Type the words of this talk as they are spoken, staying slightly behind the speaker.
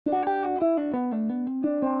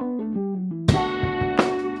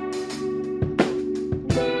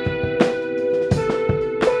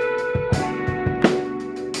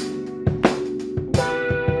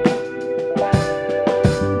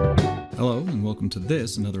and welcome to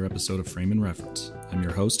this, another episode of Frame and Reference. I'm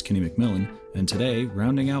your host, Kenny McMillan, and today,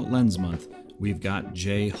 rounding out Lens Month, we've got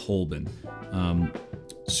Jay Holben.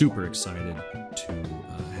 Super excited to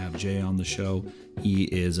have Jay on the show. He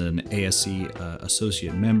is an ASC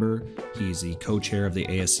associate member. He's the co-chair of the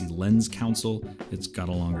ASC Lens Council. It's got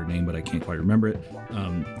a longer name, but I can't quite remember it.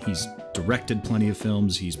 He's directed plenty of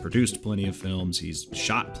films. He's produced plenty of films. He's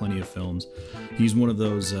shot plenty of films. He's one of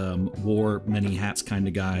those wore many hats kind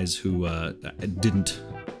of guys who didn't,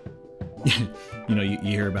 you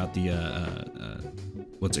hear about the,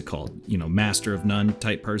 what's it called? Master of none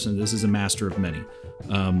type person. This is a master of many.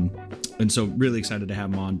 And so really excited to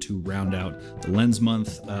have him on to round out the Lens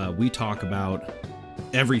Month. We talk about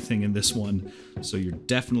everything in this one, so you're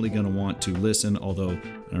definitely going to want to listen, although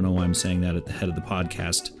I don't know why I'm saying that at the head of the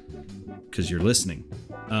podcast, because you're listening.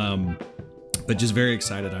 But just very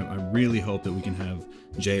excited. I really hope that we can have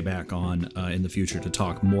Jay back on in the future to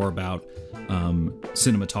talk more about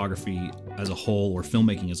cinematography as a whole, or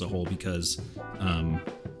filmmaking as a whole, because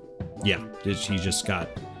he just got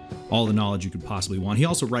all the knowledge you could possibly want. He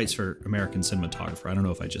also writes for American Cinematographer. I don't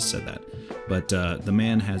know if I just said that, but the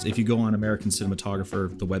man has, if you go on American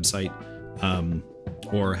Cinematographer, the website,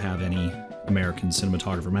 or have any American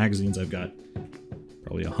Cinematographer magazines, I've got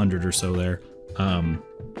probably 100 or so there.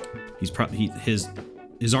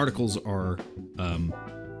 His articles are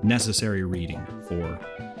necessary reading for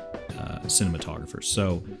cinematographers.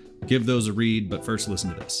 So give those a read, but first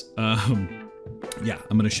listen to this. I'm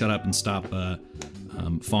going to shut up and stop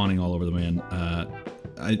fawning all over the man.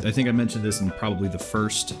 I think I mentioned this in probably the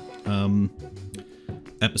first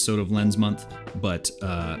episode of Lens Month, but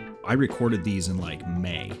I recorded these in like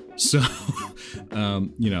May. So,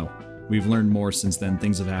 we've learned more since then.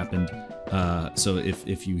 Things have happened. So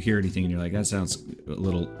if you hear anything and you're like, that sounds a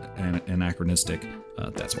little anachronistic,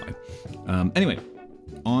 that's why. Anyway,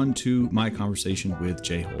 on to my conversation with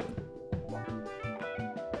Jay Holben.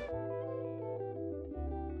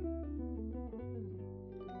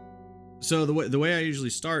 So the way I usually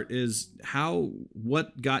start is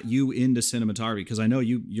what got you into cinematography? Because I know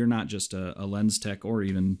you're not just a lens tech or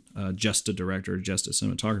even just a director, just a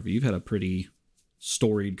cinematographer. You've had a pretty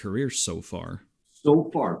storied career so far.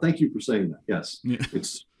 So far. Thank you for saying that. Yes. Yeah.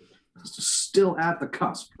 It's still at the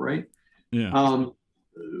cusp, right? Yeah.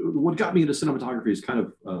 What got me into cinematography is kind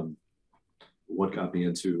of what got me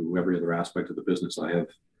into every other aspect of the business. I have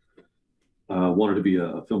wanted to be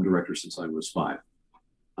a film director since I was 5.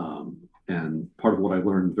 And part of what I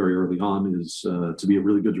learned very early on is to be a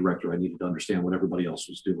really good director, I needed to understand what everybody else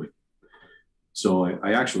was doing. So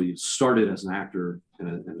I actually started as an actor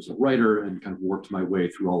and as a writer and kind of worked my way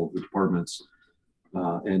through all of the departments.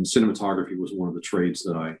 And cinematography was one of the trades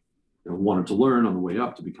that I wanted to learn on the way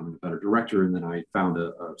up to becoming a better director. And then I found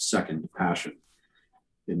a second passion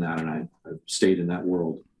in that, and I've stayed in that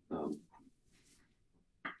world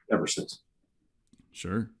ever since.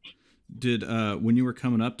 Sure. Did when you were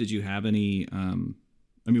coming up, did you have any?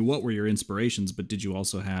 What were your inspirations? But did you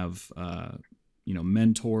also have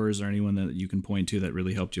mentors or anyone that you can point to that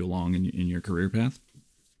really helped you along in your career path?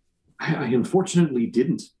 I unfortunately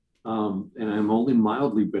didn't, and I'm only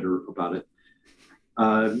mildly bitter about it.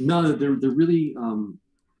 No, they're really,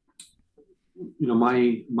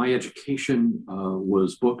 my education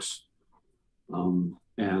was books and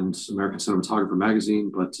American Cinematographer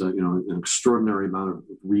magazine, but an extraordinary amount of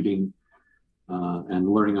reading and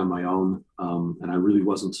learning on my own. And I really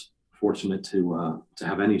wasn't fortunate to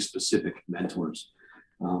have any specific mentors.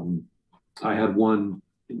 I had one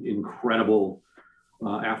incredible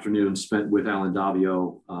afternoon spent with Alan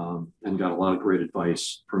Davio and got a lot of great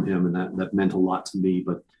advice from him, and that meant a lot to me.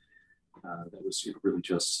 But that was really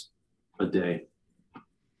just a day.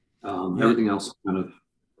 Everything else kind of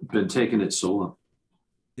been taking it solo.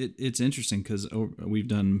 It's interesting because we've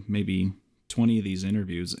done maybe 20 of these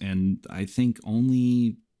interviews, and I think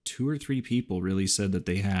only 2 or 3 people really said that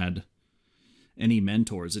they had any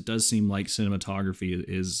mentors. It does seem like cinematography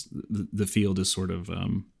is the field is sort of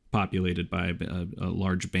populated by a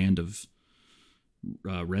large band of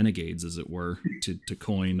renegades, as it were, to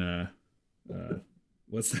coin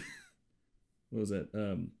what's that? What was that?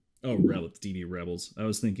 It's DD Rebels. I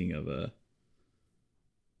was thinking of oh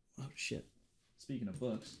shit. Speaking of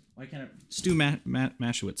books, why can't I? Stu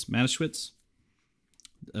Matischwitz.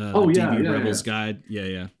 DB Rebels Guide.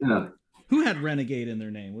 Yeah. Who had Renegade in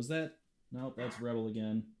their name? Was that? Nope, that's Rebel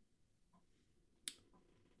again.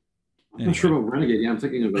 I'm not sure about Renegade. Yeah, I'm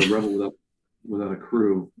thinking of a Rebel without a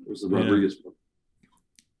crew. It was the Rodriguez book.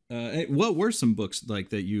 What were some books like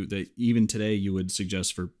that even today you would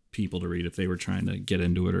suggest for people to read if they were trying to get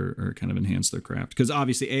into it or kind of enhance their craft? Because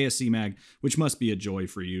obviously ASC Mag, which must be a joy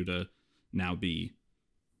for you to now be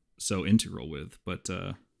so integral with. But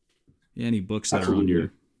yeah, any books that Absolutely. are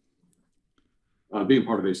on your... Being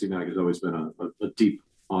part of AC Mag has always been a deep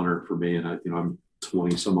honor for me, and I'm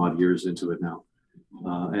 20 some odd years into it now,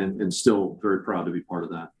 and still very proud to be part of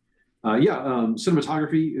that.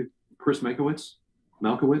 Cinematography, Chris Malkowitz.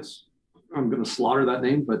 I'm going to slaughter that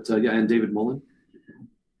name, but and David Mullen.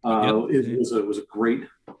 It was a great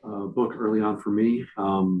book early on for me.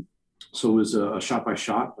 So it was a shot by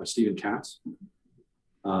shot by Stephen Katz.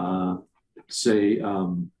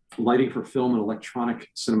 Lighting for Film and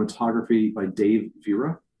Electronic Cinematography by Dave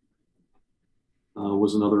Vera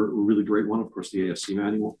was another really great one. Of course, the ASC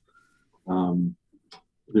manual.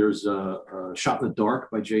 There's a Shot in the Dark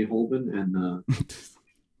by Jay Holben and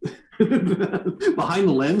Behind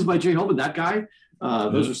the Lens by Jay Holben. That guy.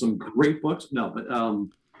 Those are some great books. No, but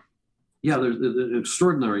there's an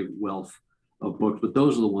extraordinary wealth of books, but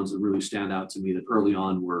those are the ones that really stand out to me that early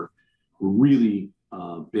on were really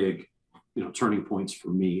big, turning points for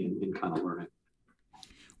me in kind of learning.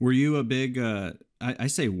 Were you a big, I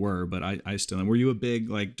say were, but I still am. Were you a big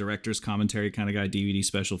like director's commentary kind of guy, DVD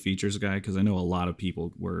special features guy? Because I know a lot of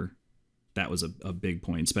people were. That was a big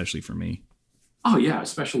point, especially for me. Oh yeah,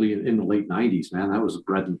 especially in the late 90s, man. That was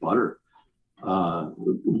bread and butter.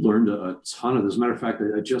 Learned a ton of this. As a matter of fact,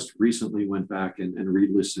 I just recently went back and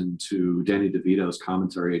re-listened to Danny DeVito's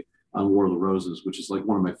commentary on War of the Roses, which is like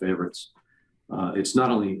one of my favorites. It's not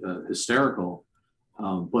only hysterical,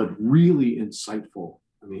 but really insightful.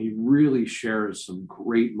 I mean, he really shares some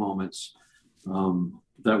great moments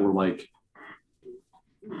that were like,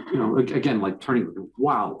 again, like turning,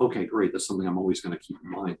 wow, okay, great. That's something I'm always going to keep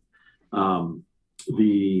in mind.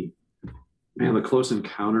 The Close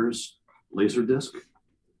Encounters Laserdisc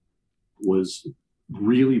was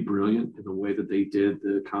really brilliant in the way that they did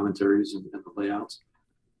the commentaries and the layouts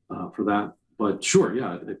for that. But sure,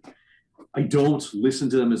 yeah, I don't listen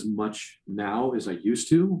to them as much now as I used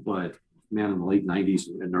to, but man, in the late 90s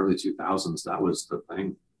and early 2000s, that was the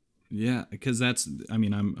thing. Yeah, because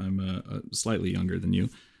I'm slightly younger than you.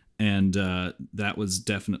 And that was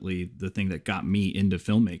definitely the thing that got me into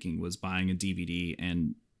filmmaking, was buying a DVD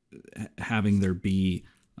and having there be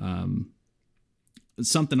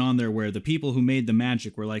something on there where the people who made the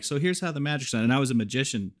magic were like, so here's how the magic's done. And I was a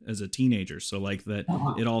magician as a teenager. So like that,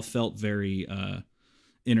 it all felt very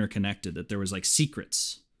interconnected, that there was like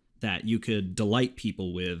secrets that you could delight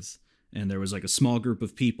people with. And there was like a small group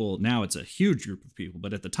of people. Now it's a huge group of people,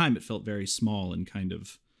 but at the time it felt very small and kind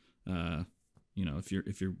of, if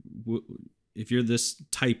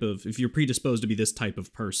you're predisposed to be this type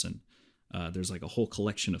of person, there's like a whole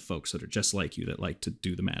collection of folks that are just like you that like to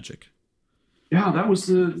do the magic. Yeah, that was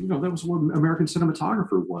what American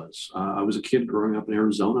Cinematographer was. I was a kid growing up in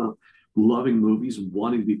Arizona, loving movies and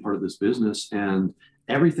wanting to be part of this business. And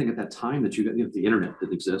everything at that time that you got, the internet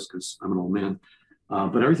didn't exist because I'm an old man.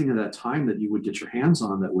 But everything at that time that you would get your hands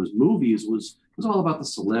on that was movies was all about the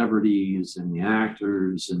celebrities and the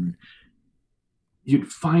actors, and you'd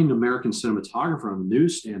find American Cinematographer on the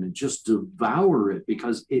newsstand and just devour it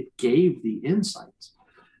because it gave the insights.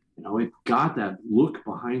 It got that look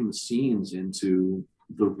behind the scenes into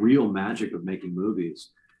the real magic of making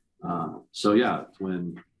movies. So yeah,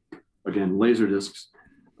 when again Laserdiscs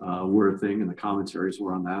were a thing and the commentaries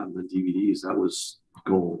were on that and the DVDs, that was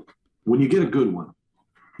gold. When you get a good one.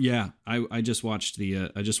 Yeah, I just watched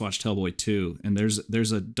Hellboy 2, and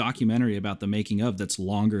there's a documentary about the making of that's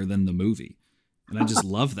longer than the movie, and I just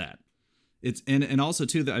love that. It's and also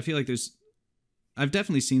too that I feel like I've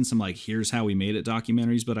definitely seen some like here's how we made it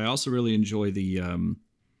documentaries, but I also really enjoy the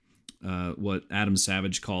what Adam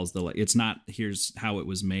Savage calls the, like, it's not here's how it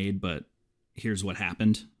was made, but here's what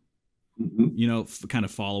happened. Mm-hmm. Kind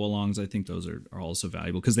of follow alongs. I think those are also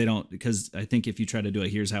valuable because I think if you try to do a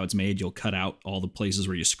here's how it's made, you'll cut out all the places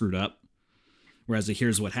where you screwed up. Whereas a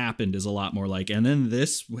here's what happened is a lot more like, and then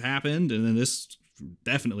this happened, and then this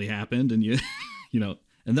definitely happened, and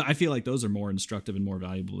and I feel like those are more instructive and more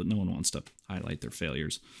valuable, but no one wants to highlight their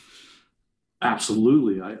failures.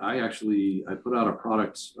 Absolutely. I put out a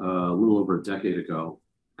product a little over a decade ago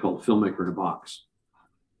called Filmmaker in a Box.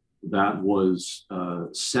 That was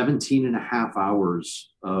 17 and a half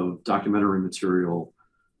hours of documentary material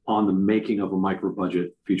on the making of a micro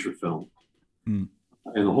budget feature film. And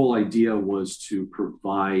the whole idea was to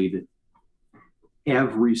provide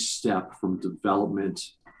every step from development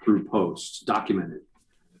through post documented.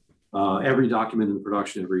 Every document in the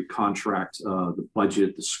production, every contract, the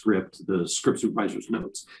budget, the script supervisor's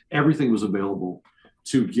notes, everything was available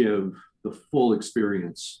to give the full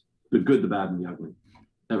experience, the good, the bad, and the ugly.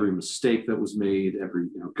 Every mistake that was made, every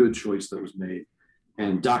good choice that was made,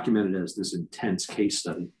 and documented as this intense case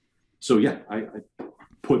study. So yeah, I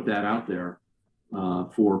put that out there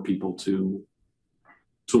for people to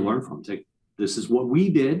learn from. This is what we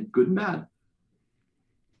did, good and bad,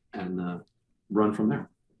 and run from there.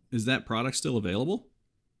 Is that product still available?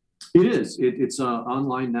 It is. It's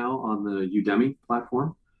online now on the Udemy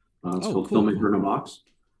platform. It's called cool. Filmmaker in a Box.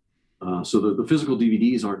 So the physical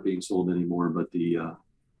DVDs aren't being sold anymore, but the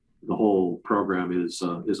whole program is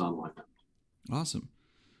online. Awesome.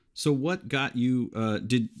 So what got you?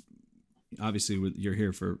 Obviously you're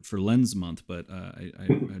here for Lens Month, but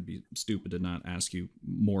I'd be stupid to not ask you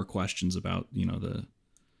more questions about the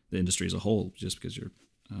industry as a whole, just because you're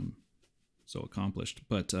so accomplished.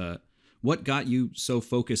 But what got you so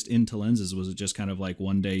focused into lenses? Was it just kind of like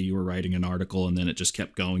one day you were writing an article and then it just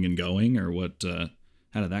kept going and going, or what?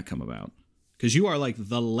 How did that come about? Because you are like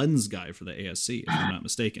the lens guy for the ASC, if I'm not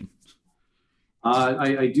mistaken.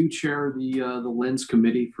 I do chair the lens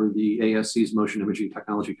committee for the ASC's Motion Imaging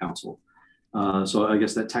Technology Council. So I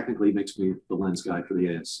guess that technically makes me the lens guy for the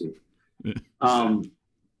ASC.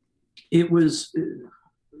 It was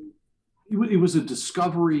a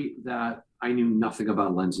discovery that I knew nothing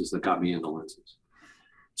about lenses that got me into lenses.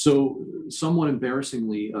 So somewhat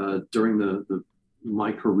embarrassingly, during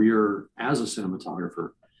my career as a cinematographer,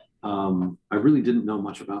 I really didn't know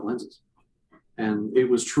much about lenses. And it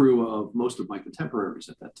was true of most of my contemporaries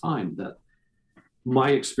at that time, that my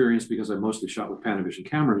experience, because I mostly shot with Panavision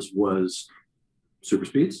cameras, was super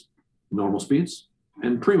speeds, normal speeds,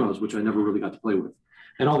 and primos, which I never really got to play with.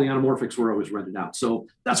 And all the anamorphics were always rented out. So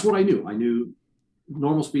that's what I knew. I knew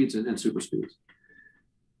normal speeds and super speeds.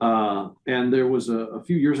 And there was a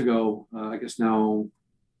few years ago, I guess now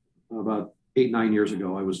about 8-9 years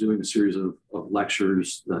ago, I was doing a series of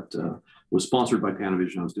lectures that was sponsored by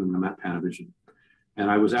Panavision. I was doing them at Panavision. And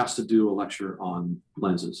I was asked to do a lecture on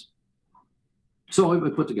lenses. So I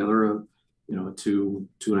put together a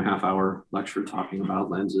 2.5 hour lecture talking about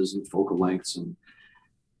lenses and focal lengths. And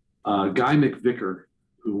Guy McVicker,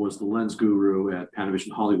 who was the lens guru at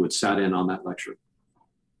Panavision Hollywood, sat in on that lecture.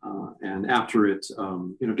 And after it,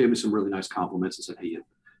 gave me some really nice compliments and said, "Hey, it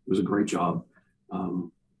was a great job.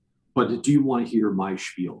 But do you want to hear my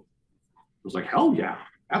spiel?" I was like, "Hell yeah,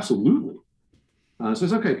 absolutely." So I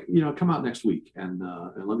said, "Okay, come out next week and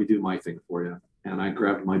let me do my thing for you." And I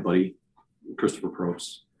grabbed my buddy, Christopher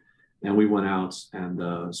Probst, and we went out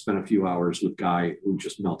and spent a few hours with Guy, who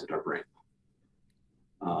just melted our brain.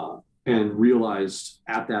 And realized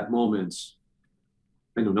at that moment,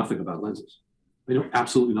 I know nothing about lenses. I know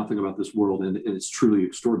absolutely nothing about this world, and it's truly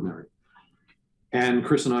extraordinary. And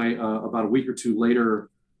Chris and I, about a week or two later,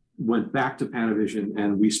 went back to Panavision,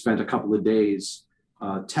 and we spent a couple of days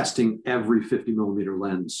testing every 50 millimeter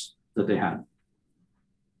lens that they had.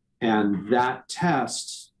 And that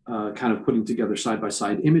test, kind of putting together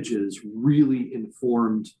side-by-side images, really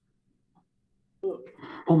informed,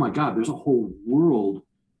 oh my God, there's a whole world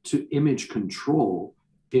to image control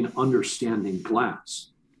in understanding glass.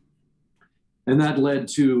 And that led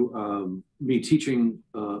to me teaching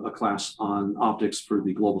a class on optics for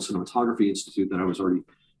the Global Cinematography Institute that I was already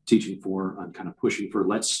teaching for. I'm kind of pushing for,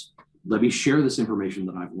 let me share this information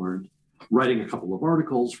that I've learned, writing a couple of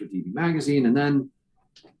articles for DV Magazine. And then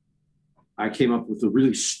I came up with a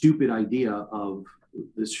really stupid idea of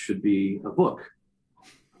this should be a book.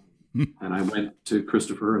 And I went to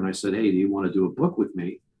Christopher and I said, "Hey, do you want to do a book with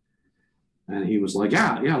me?" And he was like,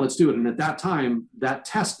 yeah, let's do it. And at that time, that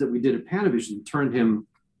test that we did at Panavision turned him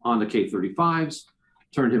on to K35s,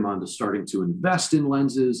 turned him on to starting to invest in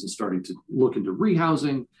lenses and starting to look into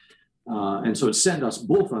rehousing. And so it sent us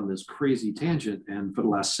both on this crazy tangent. And for the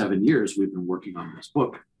last 7 years, we've been working on this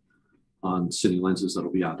book on Cine lenses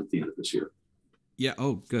that'll be out at the end of this year. Yeah.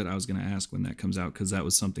 Oh, good. I was going to ask when that comes out, because that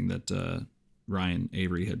was something that Ryan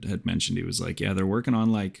Avery had mentioned. He was like, yeah, they're working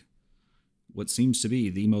on like what seems to be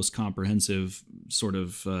the most comprehensive sort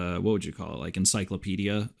of, what would you call it? Like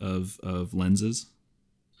encyclopedia of lenses.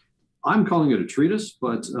 I'm calling it a treatise,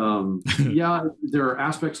 but yeah, there are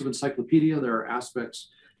aspects of encyclopedia. There are aspects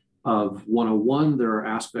of 101. There are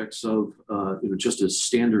aspects of just a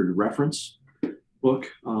standard reference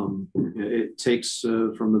book. It takes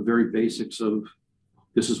from the very basics of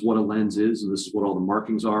this is what a lens is, and this is what all the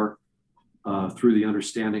markings are, through the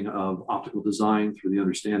understanding of optical design, through the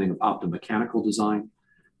understanding of optomechanical design,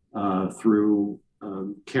 through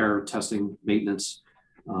care, testing, maintenance,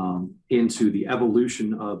 into the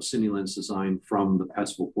evolution of Cine lens design from the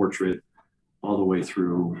Petzval portrait all the way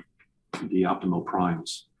through the Optimo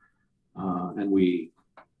primes. And we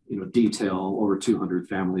detail over 200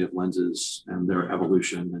 family of lenses and their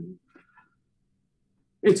evolution, and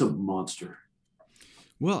it's a monster.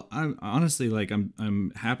 Well, I'm honestly, like,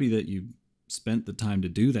 I'm happy that you spent the time to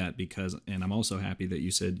do that because, and I'm also happy that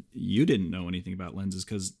you said you didn't know anything about lenses,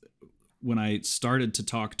 because when I started to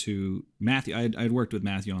talk to Matthew, I'd worked with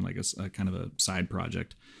Matthew on like a kind of a side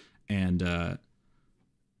project, and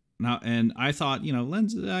and I thought,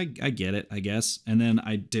 lenses, I get it, I guess. And then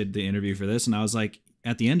I did the interview for this, and I was like,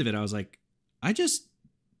 at the end of it, I was like, I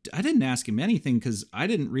didn't ask him anything because I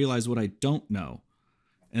didn't realize what I don't know.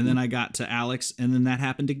 And then I got to Alex, and then that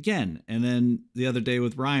happened again. And then the other day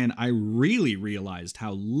with Ryan, I really realized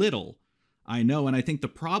how little I know. And I think the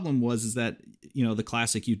problem is that, the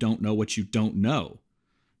classic, you don't know what you don't know.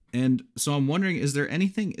 And so I'm wondering, is there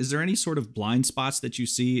any sort of blind spots that you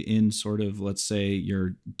see in sort of, let's say,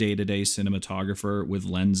 your day-to-day cinematographer with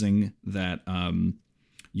lensing that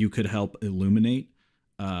you could help illuminate?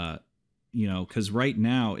 Because right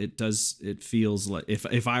now it feels like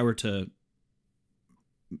if I were to,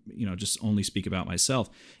 just only speak about myself,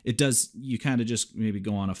 you kind of just maybe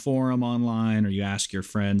go on a forum online, or you ask your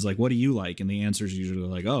friends, like, what do you like? And the answer is usually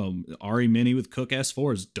like, oh, Ari Mini with Cook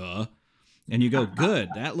S4s, duh. And you go, good,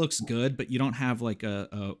 that looks good, but you don't have like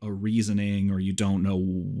a reasoning, or you don't know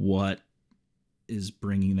what is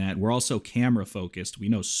bringing that. We're also camera focused. We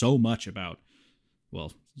know so much about,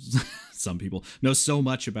 well, some people know so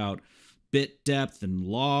much about bit depth and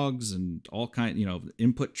logs and all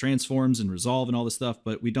input transforms and resolve and all this stuff,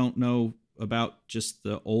 but we don't know about just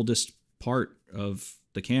the oldest part of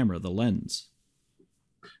the camera, the lens.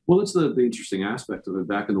 Well, it's the interesting aspect of it.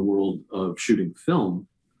 Back in the world of shooting film,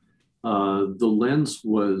 the lens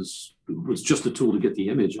was just a tool to get the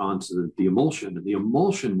image onto the emulsion, and the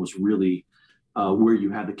emulsion was really where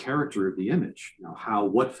you had the character of the image.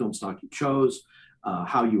 What film stock you chose,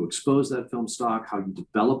 how you expose that film stock, how you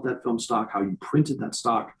develop that film stock, how you printed that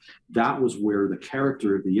stock. That was where the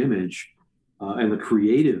character of the image and the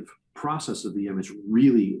creative process of the image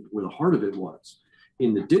really, where the heart of it was.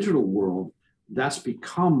 In the digital world, that's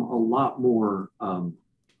become a lot more. I'm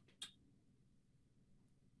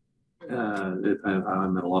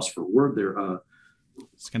at a loss for a word there.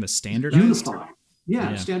 It's kind of standardized. Unified.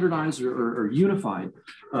 Yeah. Standardized or unified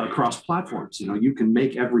across platforms. You can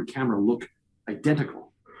make every camera look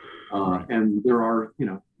identical. Right. And there are,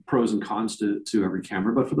 pros and cons to every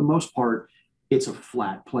camera, but for the most part, it's a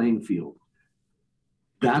flat playing field.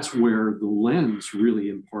 That's where the lens really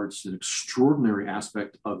imparts an extraordinary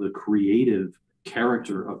aspect of the creative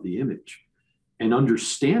character of the image. And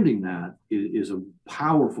understanding that is a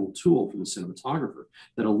powerful tool for the cinematographer,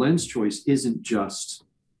 that a lens choice isn't just,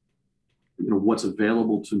 what's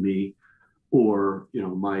available to me, or,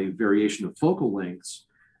 my variation of focal lengths,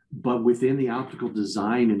 but within the optical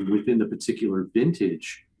design and within the particular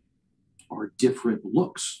vintage are different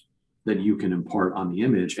looks that you can impart on the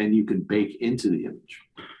image and you can bake into the image.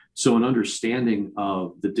 So an understanding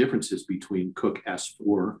of the differences between Cooke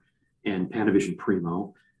S4 and Panavision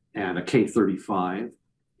Primo and a K35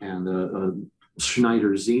 and a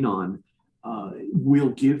Schneider Xenon will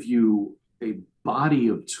give you a body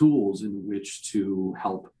of tools in which to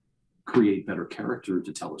help create better character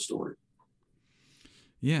to tell a story.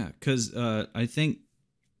 Yeah, because I think,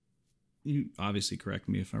 you obviously correct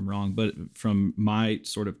me if I'm wrong, but from my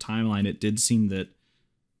sort of timeline, it did seem that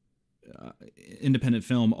independent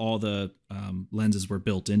film, all the lenses were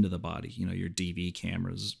built into the body, your DV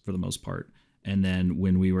cameras for the most part. And then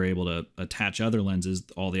when we were able to attach other lenses,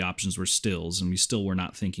 all the options were stills, and we still were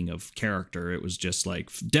not thinking of character. It was just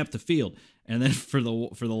like depth of field. And then for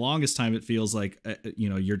the longest time, it feels like,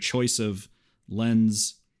 your choice of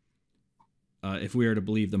lens, if we are to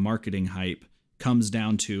believe the marketing hype, comes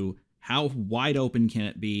down to how wide open can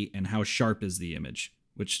it be and how sharp is the image,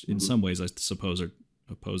 which in some ways I suppose are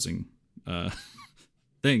opposing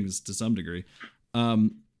things to some degree.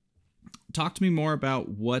 Talk to me more about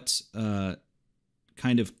what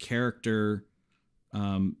kind of character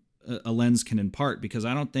a lens can impart, because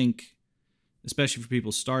I don't think, especially for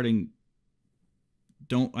people starting,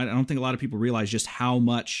 I don't think a lot of people realize just how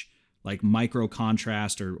much like micro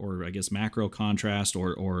contrast or I guess macro contrast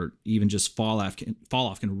or even just fall off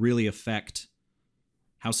can really affect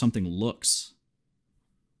how something looks.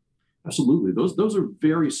 Absolutely. Those are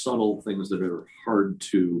very subtle things that are hard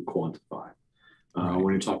to quantify. Right.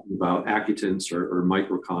 When you're talking about acutants or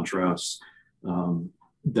micro contrasts,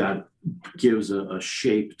 that gives a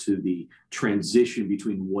shape to the transition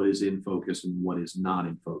between what is in focus and what is not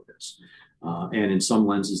in focus. And in some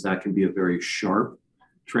lenses, that can be a very sharp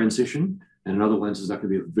transition, and in other lenses, that can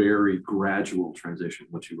be a very gradual transition,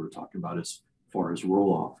 what you were talking about as far as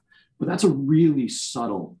roll-off. But that's a really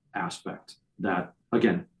subtle aspect that,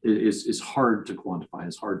 again, is hard to quantify,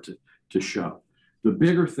 is hard to show. The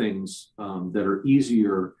bigger things that are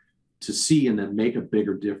easier to see and then make a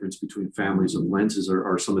bigger difference between families of lenses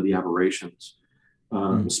are some of the aberrations,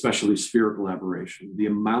 especially spherical aberration. The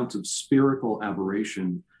amount of spherical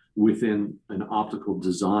aberration within an optical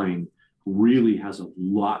design really has a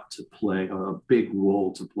lot to play, a big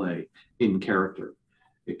role to play in character.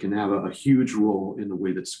 It can have a huge role in the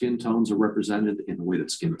way that skin tones are represented, in the way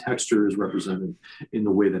that skin texture is represented, in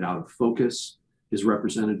the way that out of focus is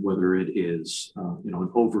represented, whether it is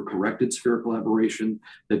an overcorrected spherical aberration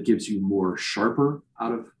that gives you more sharper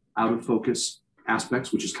out of focus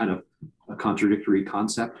aspects, which is kind of a contradictory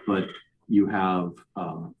concept. But you have,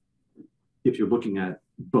 if you're looking at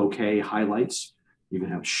bokeh highlights, you can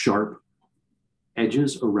have sharp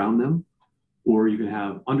edges around them, or you can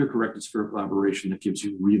have undercorrected spherical aberration that gives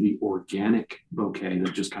you really organic bokeh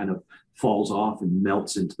that just kind of falls off and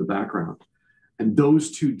melts into the background. And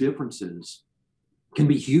those two differences can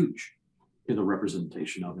be huge in the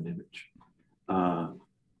representation of an image.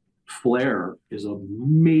 Flare is a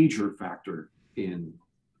major factor in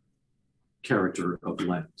character of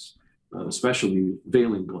lens, especially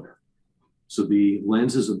veiling glare. So the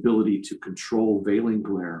lens's ability to control veiling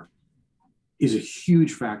glare is a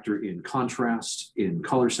huge factor in contrast, in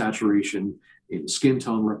color saturation, in skin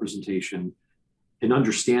tone representation, and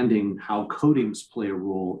understanding how coatings play a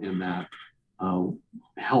role in that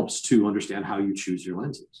helps to understand how you choose your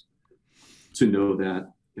lenses. To know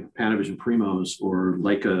that Panavision Primos or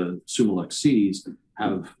Leica Summilux Cs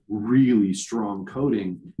have really strong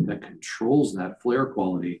coating that controls that flare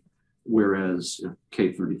quality, whereas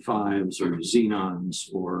K35s or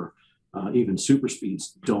Xenons or even super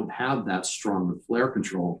speeds don't have that strong flare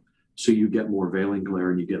control. So you get more veiling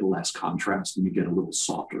glare and you get less contrast and you get a little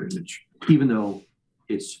softer image, even though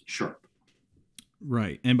it's sharp.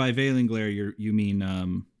 Right. And by veiling glare, you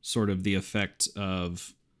mean sort of the effect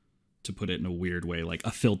of, to put it in a weird way, like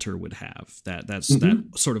a filter would have. That's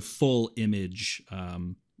that sort of full image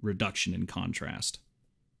reduction in contrast.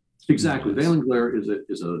 Exactly. Veiling glare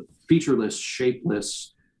is a featureless,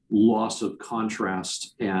 shapeless loss of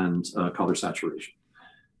contrast and color saturation.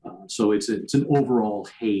 So it's an overall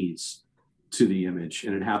haze to the image,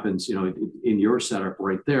 and it happens, in your setup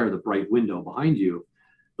right there, the bright window behind you.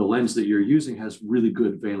 The lens that you're using has really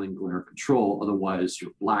good veiling glare control. Otherwise, your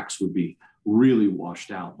blacks would be really washed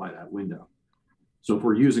out by that window. So if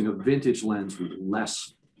we're using a vintage lens with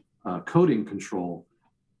less coating control,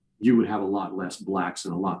 you would have a lot less blacks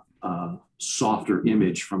and a lot softer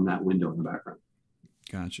image from that window in the background.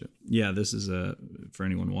 Gotcha. Yeah, this is for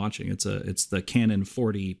anyone watching. It's the Canon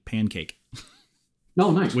 40 pancake. Oh,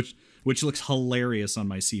 nice. Which looks hilarious on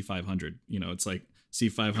my C500. It's like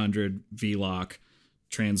C500 V-Lock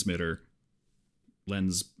transmitter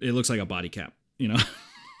lens. It looks like a body cap.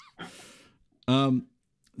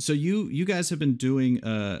 So you guys have been doing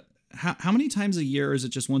how many times a year, or is it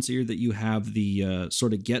just once a year that you have the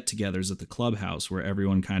sort of get-togethers at the clubhouse where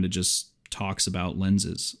everyone kind of just talks about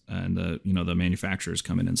lenses and the manufacturers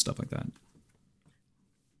come in and stuff like that?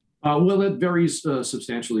 Well, that varies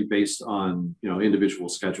substantially based on individual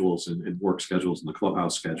schedules and work schedules and the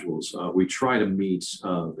clubhouse schedules. We try to meet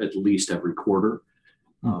at least every quarter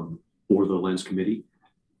for the lens committee.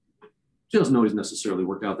 It doesn't always necessarily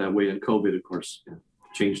work out that way, and COVID, of course,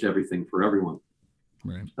 changed everything for everyone.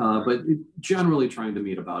 Right. But generally trying to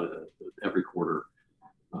meet about every quarter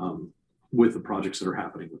with the projects that are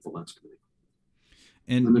happening with the lens committee.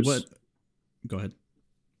 And what? Go ahead.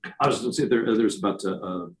 I was going to say there's about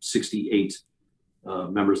 68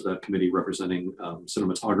 members of that committee representing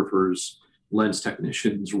cinematographers, lens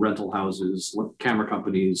technicians, rental houses, camera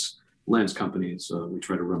companies, lens companies. We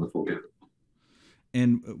try to run the full gamut.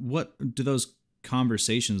 And what do those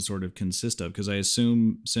conversations sort of consist of? Because I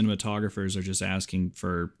assume cinematographers are just asking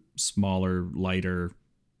for smaller, lighter,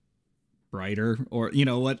 brighter, or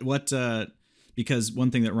what because one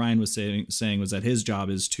thing that Ryan was saying was that his job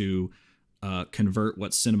is to convert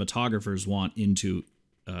what cinematographers want into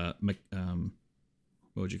what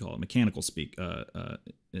would you call it? Mechanical speak,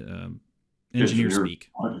 engineer speak.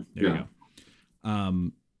 There you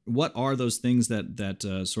go. What are those things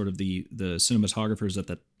that sort of the cinematographers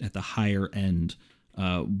at the higher end?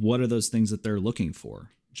 What are those things that they're looking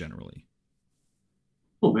for generally?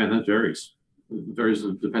 Oh man, that varies. It varies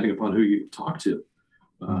depending upon who you talk to.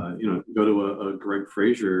 Go to a Greg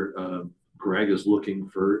Frazier. Greg is looking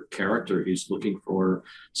for character. He's looking for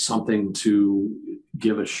something to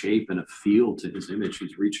give a shape and a feel to his image.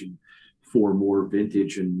 He's reaching for more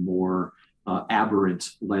vintage and more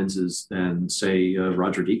aberrant lenses than, say,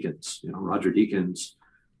 Roger Deakins. Roger Deakins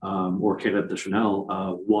or Caleb Deschanel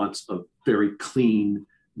wants a very clean,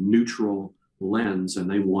 neutral lens, and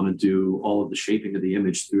they want to do all of the shaping of the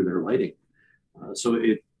image through their lighting. So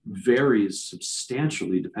varies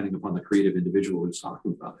substantially depending upon the creative individual who's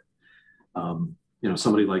talking about it.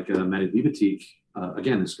 Somebody like Matty Libatique,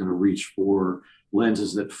 again, is going to reach for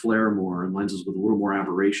lenses that flare more and lenses with a little more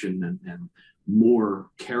aberration and more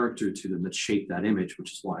character to them that shape that image,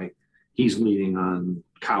 which is why he's leaning on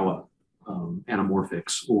Kawa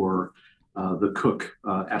anamorphics or the Cook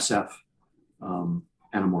SF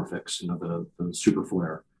anamorphics, the super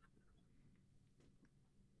flare,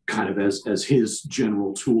 kind of as his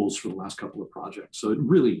general tools for the last couple of projects. So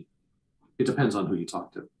it depends on who you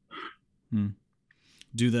talk to.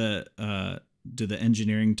 Do the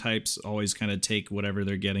engineering types always kind of take whatever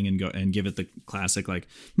they're getting and go and give it the classic like,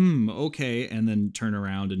 okay, and then turn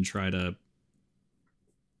around and try to,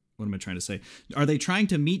 what am I trying to say? Are they trying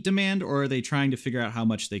to meet demand, or are they trying to figure out how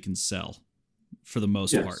much they can sell for the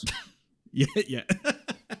most part? Yeah.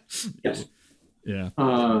 Yes. Yeah.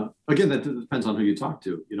 Again, that depends on who you talk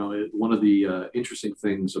to. One of the interesting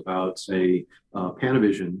things about, say,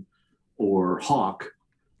 Panavision or Hawk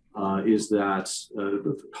is that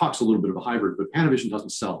Hawk's a little bit of a hybrid, but Panavision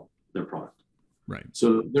doesn't sell their product. Right.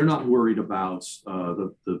 So they're not worried about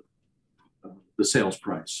the sales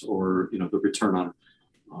price or the return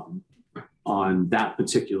on that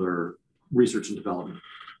particular research and development.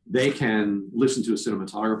 They can listen to a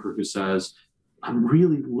cinematographer who says, I'm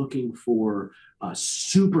really looking for a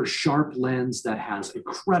super sharp lens that has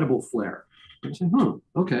incredible flare. And I say,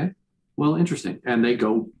 okay, well, interesting. And they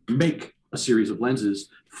go make a series of lenses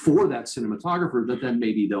for that cinematographer that then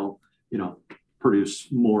maybe they'll,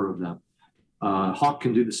 produce more of them. Hawk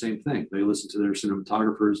can do the same thing. They listen to their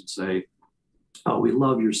cinematographers and say, oh, we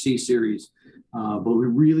love your C series, but we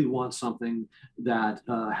really want something that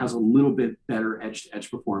has a little bit better edge-to-edge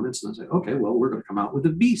performance. And I say, okay, well, we're going to come out with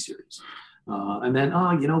the V series. And then,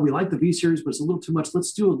 we like the V series, but it's a little too much.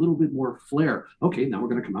 Let's do a little bit more flare. Okay, now we're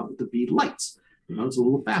going to come out with the V lights. It's a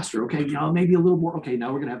little faster. Okay, maybe a little more. Okay,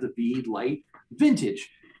 now we're going to have the V light vintage.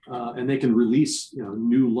 And they can release,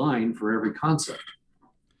 new line for every concept.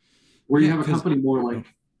 Where you have a company more like,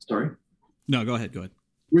 sorry? No, go ahead. Where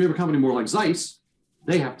you have a company more like Zeiss,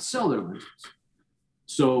 they have to sell their lenses.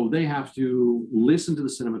 So they have to listen to the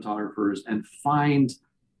cinematographers and find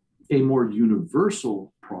a more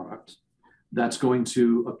universal product that's going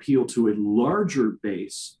to appeal to a larger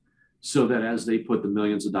base, so that as they put the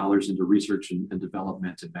millions of dollars into research and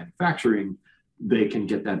development and manufacturing, they can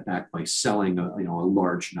get that back by selling a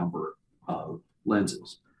large number of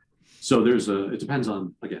lenses. So it depends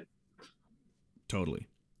on, again, totally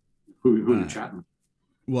who you're chatting.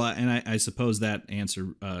 Well, and I suppose that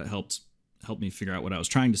answer helped me figure out what I was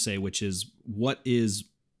trying to say, which is, what is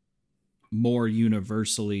more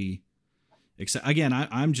universally again,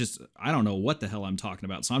 I don't know what the hell I'm talking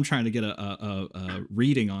about. So I'm trying to get a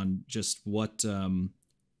reading on just what the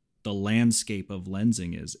landscape of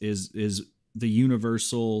lensing is the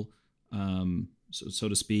universal, so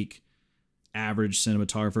to speak, average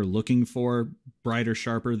cinematographer looking for brighter,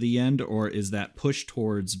 sharper the end, or is that push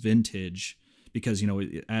towards vintage? Because,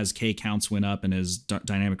 as K counts went up and as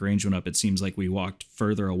dynamic range went up, it seems like we walked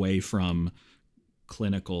further away from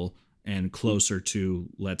clinical and closer to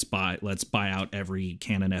let's buy out every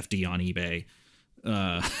Canon FD on eBay,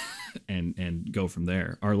 and go from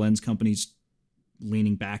there. Are lens companies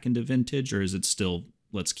leaning back into vintage, or is it still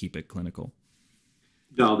let's keep it clinical?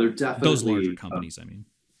 No, they're definitely those larger companies.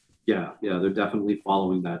 Yeah, they're definitely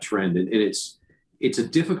following that trend, and it's a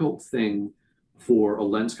difficult thing for a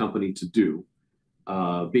lens company to do,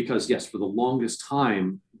 because yes, for the longest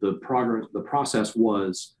time, the process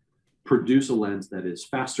was produce a lens that is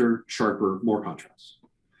faster, sharper, more contrast.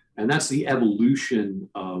 And that's the evolution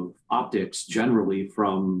of optics generally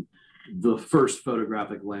from the first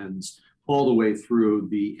photographic lens all the way through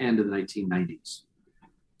the end of the 1990s.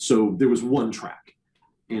 So there was one track.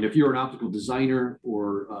 And if you're an optical designer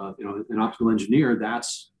or an optical engineer,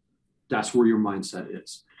 that's where your mindset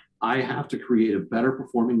is. I have to create a better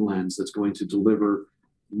performing lens that's going to deliver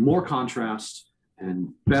more contrast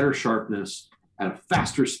and better sharpness at a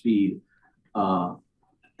faster speed. And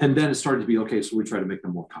then it started to be, okay, so we try to make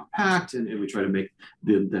them more compact, and we try to make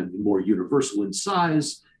them more universal in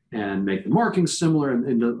size and make the markings similar.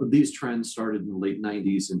 And these trends started in the late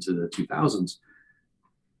 90s into the 2000s.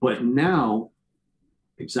 But now,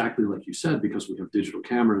 exactly like you said, because we have digital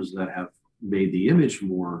cameras that have made the image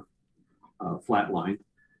more flatline,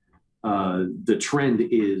 the trend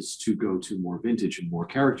is to go to more vintage and more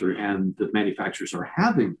character, and the manufacturers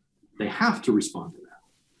they have to respond to that.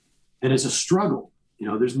 And it's a struggle.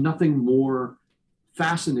 There's nothing more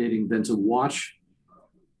fascinating than to watch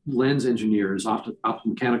lens engineers, optical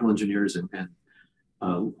mechanical engineers, and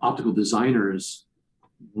optical designers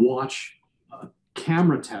watch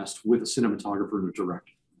camera test with a cinematographer and a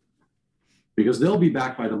director, because they'll be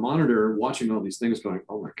back by the monitor watching all these things going,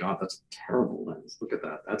 oh my God, that's a terrible lens. Look at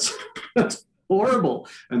that. That's horrible.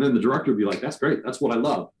 And then the director will be like, that's great. That's what I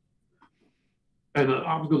love. And the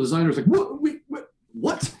optical designer's like,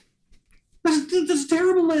 what? This is a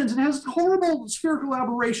terrible lens. It has horrible spherical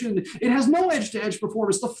aberration. It has no edge-to-edge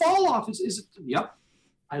performance. The fall off is yep,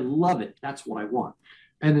 I love it. That's what I want.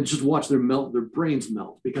 And then just watch their brains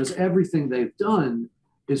melt, because everything they've done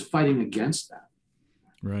is fighting against that.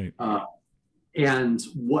 Right. And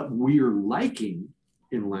what we're liking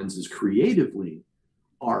in lenses creatively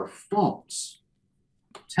are faults,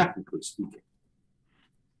 technically speaking.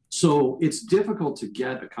 So it's difficult to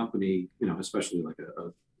get a company, especially like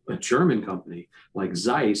a German company like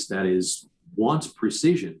Zeiss that wants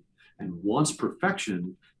precision and wants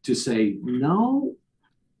perfection, to say, no,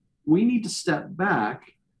 we need to step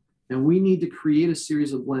back and we need to create a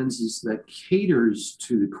series of lenses that caters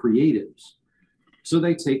to the creatives. So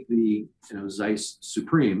they take the Zeiss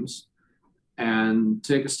Supremes and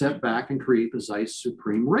take a step back and create the Zeiss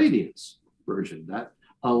Supreme Radiance version that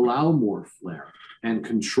allow more flare and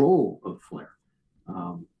control of flare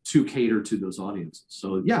to cater to those audiences.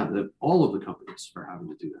 So yeah, all of the companies are having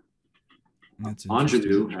to do that.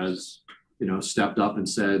 Ingenue has stepped up and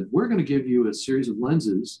said, we're going to give you a series of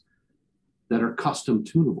lenses that are custom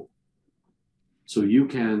tunable. So you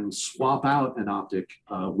can swap out an optic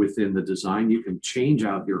within the design. You can change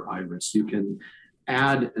out your iris. You can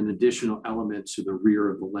add an additional element to the rear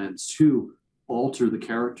of the lens to alter the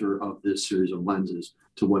character of this series of lenses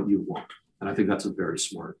to what you want. And I think that's a very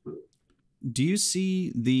smart move. Do you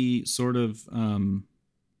see the sort of, I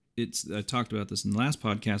talked about this in the last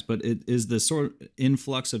podcast, but it is the sort of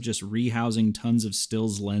influx of just rehousing tons of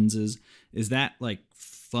stills lenses. Is that like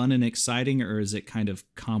fun and exciting, or is it kind of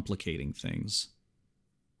complicating things?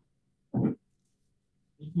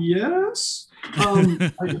 Yes.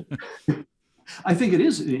 I think it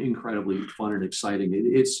is incredibly fun and exciting.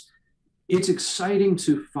 It's exciting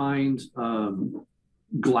to find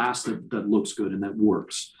glass that looks good and that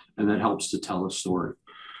works and that helps to tell a story.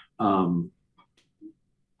 Rehousing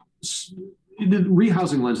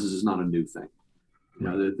lenses is not a new thing.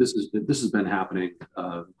 This has been happening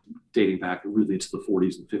dating back really to the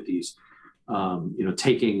 40s and 50s.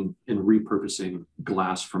 Taking and repurposing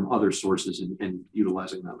glass from other sources and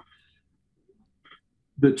utilizing them.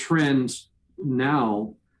 The trend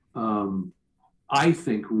now, I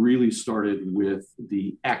think, really started with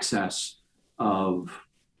the excess of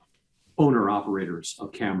owner-operators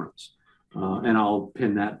of cameras. And I'll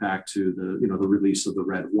pin that back to the release of the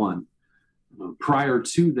Red One. Prior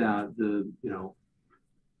to that, the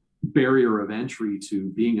barrier of entry to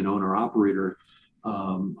being an owner-operator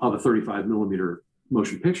of a 35 millimeter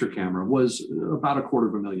motion picture camera was about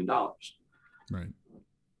 $250,000. Right.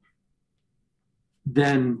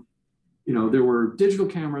 Then, there were digital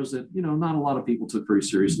cameras that, not a lot of people took very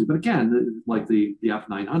seriously. But again, like the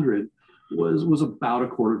F900 was about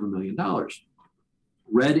 $250,000.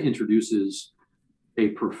 Red introduces a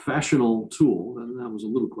professional tool, and that was a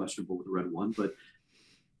little questionable with the Red One, but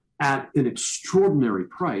at an extraordinary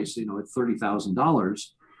price, at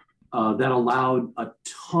 $30,000, that allowed a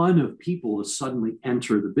ton of people to suddenly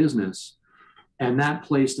enter the business. And that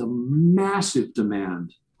placed a massive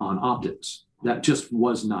demand on optics that just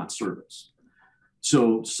was not serviced.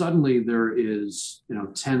 So suddenly there is,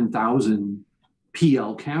 10,000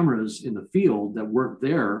 PL cameras in the field that weren't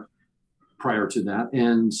there prior to that.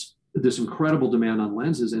 And this incredible demand on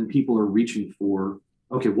lenses, and people are reaching for,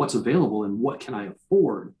 okay, what's available and what can I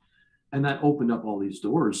afford? And that opened up all these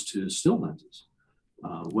doors to still lenses.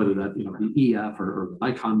 Whether that, the EF or the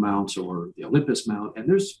Nikon mounts or the Olympus mount, and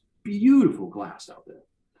there's beautiful glass out there.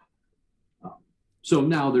 So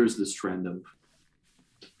now there's this trend of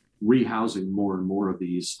rehousing more and more of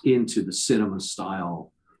these into the cinema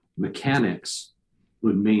style mechanics,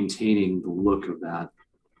 but maintaining the look of that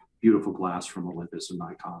beautiful glass from Olympus and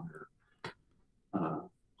Nikon or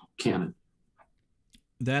Canon.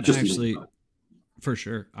 That just actually, for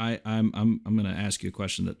sure. I'm going to ask you a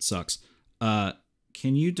question that sucks.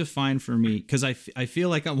 Can you define for me, because I feel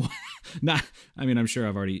like I'm not, I'm sure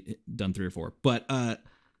I've already done 3 or 4, but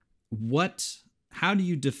how do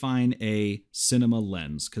you define a cinema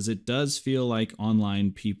lens? Because it does feel like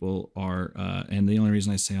online people are, and the only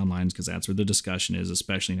reason I say online is because that's where the discussion is,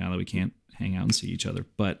 especially now that we can't hang out and see each other.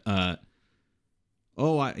 But I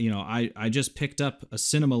just picked up a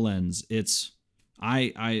cinema lens. This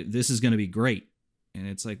is going to be great, and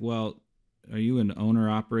it's like, well, are you an owner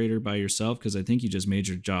operator by yourself? Because I think you just made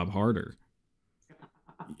your job harder.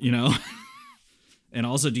 And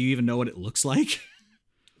also, do you even know what it looks like?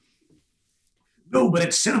 no, but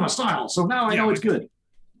it's cinema style, so now I know it's good.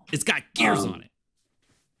 It's got gears on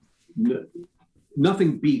it.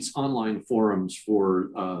 Nothing beats online forums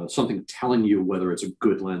for something telling you whether it's a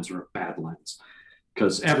good lens or a bad lens,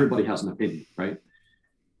 because everybody has an opinion, right?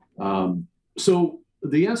 So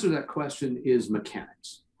the answer to that question is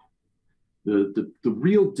mechanics. The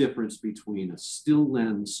real difference between a still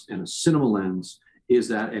lens and a cinema lens is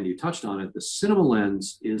that, and you touched on it, the cinema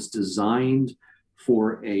lens is designed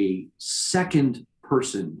for a second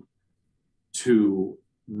person to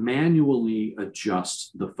manually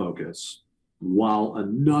adjust the focus while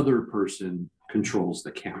another person controls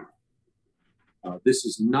the camera. This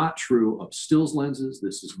is not true of stills lenses.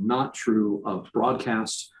 This is not true of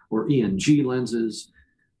broadcast or ENG lenses.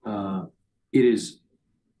 It is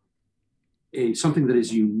something that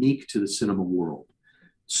is unique to the cinema world.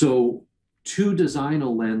 So to design a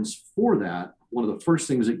lens for that, one of the first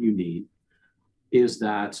things that you need is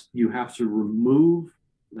that you have to remove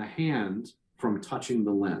the hand from touching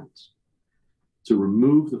the lens, to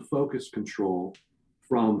remove the focus control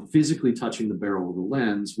from physically touching the barrel of the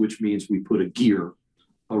lens, which means we put a gear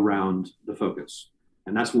around the focus.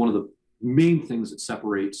 And that's one of the main things that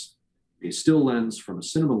separates a still lens from a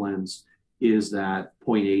cinema lens, is that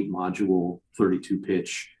 0.8 module, 32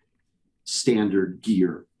 pitch standard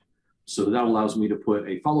gear. So that allows me to put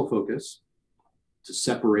a follow focus to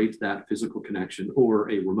separate that physical connection,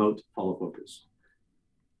 or a remote follow focus.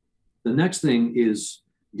 The next thing is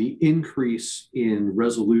the increase in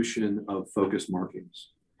resolution of focus markings.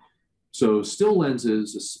 So still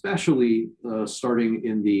lenses, especially starting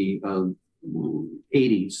in the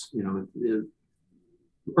 80s,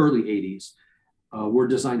 early 80s, were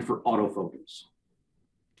designed for autofocus.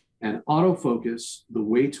 And autofocus, the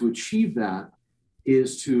way to achieve that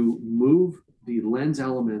is to move the lens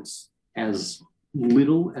elements as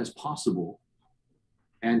little as possible,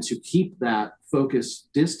 and to keep that focus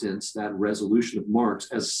distance, that resolution of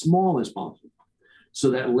marks, as small as possible,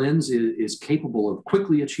 so that lens is capable of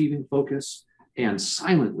quickly achieving focus and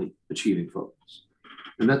silently achieving focus.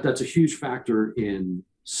 And that's a huge factor in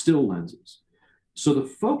still lenses. So the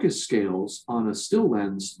focus scales on a still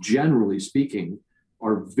lens, generally speaking,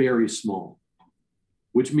 are very small,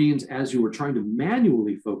 which means as you are trying to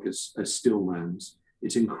manually focus a still lens,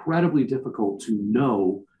 it's incredibly difficult to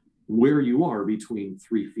know where you are between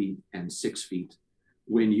 3 feet and 6 feet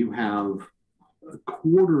when you have a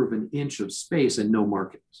quarter of an inch of space and no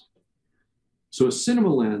markings. So a cinema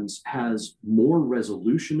lens has more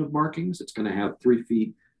resolution of markings. It's going to have 3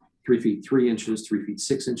 feet, 3 inches, 3 feet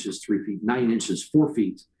 6 inches, 3 feet 9 inches, 4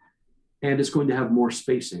 feet. And it's going to have more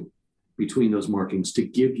spacing between those markings to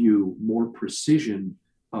give you more precision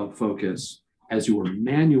of focus as you are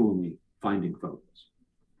manually finding focus.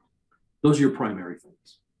 Those are your primary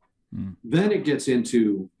things. Then it gets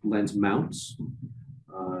into lens mounts.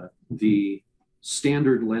 The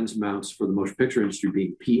standard lens mounts for the motion picture industry,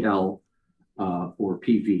 being PL or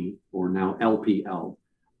PV, or now LPL,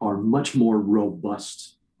 are much more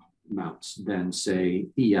robust mounts than, say,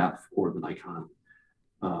 EF or the Nikon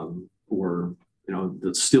or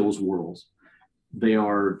the stills worlds. They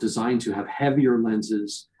are designed to have heavier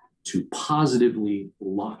lenses to positively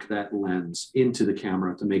lock that lens into the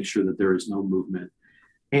camera to make sure that there is no movement,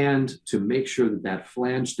 and to make sure that that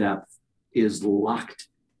flange depth is locked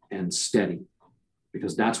and steady,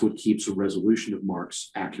 because that's what keeps the resolution of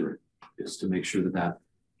marks accurate, is to make sure that that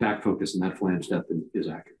back focus and that flange depth is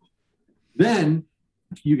accurate. Then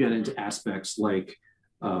you get into aspects like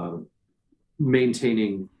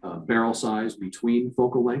maintaining barrel size between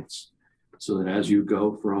focal lengths, so that as you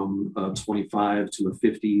go from 25 to a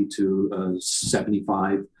 50 to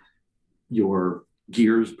 75, your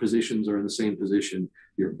gears positions are in the same position,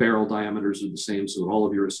 your barrel diameters are the same, so that all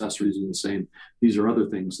of your accessories are the same. These are other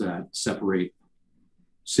things that separate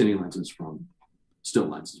cine lenses from still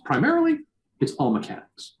lenses. Primarily, it's all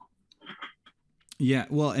mechanics. Yeah,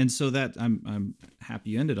 well, and so that I'm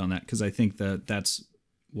happy you ended on that, because I think that's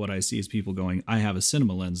what I see is people going, I have a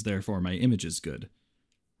cinema lens, therefore my image is good.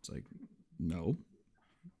 It's like, no.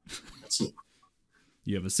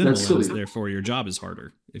 You have a cinema lens, therefore your job is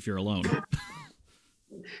harder if you're alone.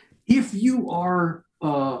 If you are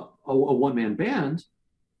a one-man band,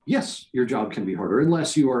 yes, your job can be harder,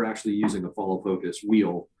 unless you are actually using a follow focus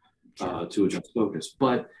wheel to adjust focus.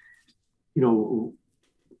 But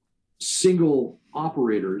single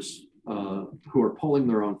operators who are pulling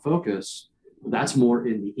their own focus, that's more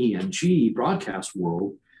in the ENG broadcast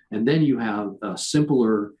world. And then you have a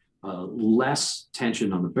simpler, less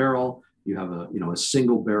tension on the barrel. You have a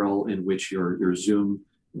single barrel in which your zoom,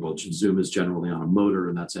 well, zoom is generally on a motor,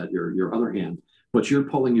 and that's at your other hand, but you're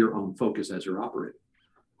pulling your own focus as you're operating.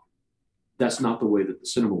 that's not the way that the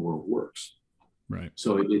cinema world works. Right.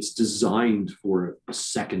 So it's designed for a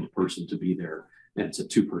second person to be there, and it's a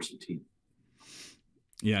two-person team.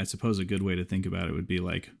 Yeah, I suppose a good way to think about it would be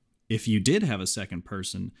like, if you did have a second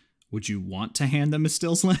person, would you want to hand them a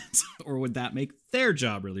stills lens, or would that make their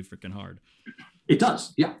job really freaking hard? It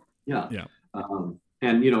does. Yeah.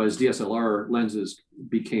 And, as DSLR lenses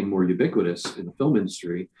became more ubiquitous in the film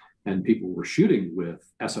industry and people were shooting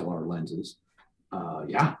with SLR lenses,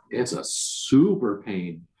 it's a super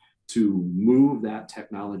pain to move that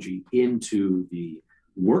technology into the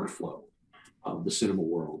workflow of the cinema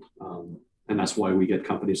world. And that's why we get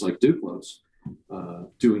companies like Duplos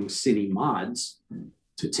doing cine mods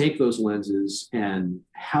to take those lenses and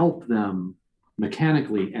help them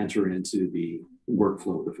mechanically enter into the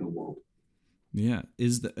workflow of the film world. Yeah.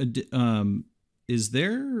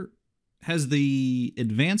 Has the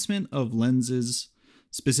advancement of lenses,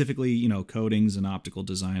 specifically, coatings and optical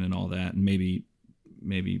design and all that, and maybe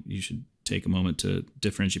you should take a moment to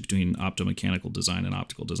differentiate between optomechanical design and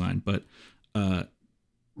optical design, but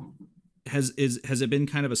has it been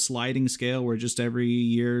kind of a sliding scale where just every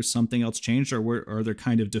year something else changed, or are there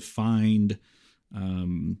kind of defined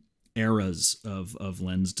eras of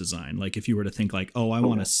lens design? Like if you were to think like, I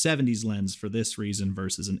want a 70s lens for this reason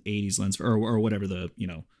versus an 80s lens or whatever the,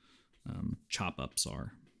 chop ups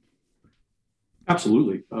are.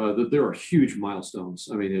 Absolutely. There are huge milestones.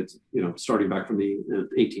 I mean, it's, starting back from the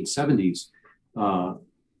 1870s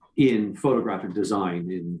in photographic design,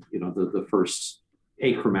 in, the first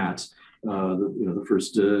achromats, the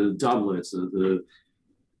first doublets, the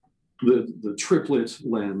triplet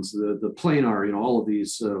lens, the planar, all of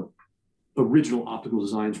these original optical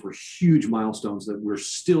designs were huge milestones that we're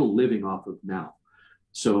still living off of now.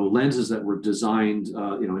 So lenses that were designed, in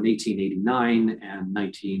 1889 and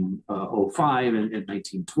 1905 and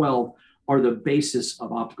 1912 are the basis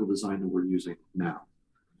of optical design that we're using now.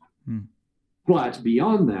 But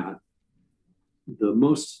beyond that, the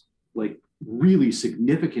most really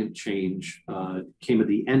significant change came at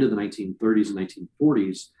the end of the 1930s and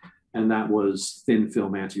 1940s, and that was thin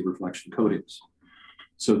film anti-reflection coatings.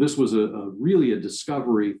 So this was really a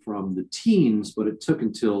discovery from the teens, but it took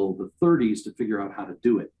until the 30s to figure out how to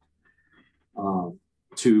do it,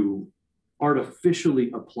 to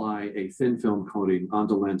artificially apply a thin film coating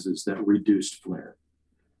onto lenses that reduced flare.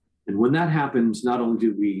 And when that happens, not only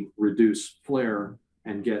did we reduce flare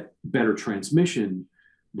and get better transmission,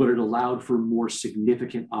 but it allowed for more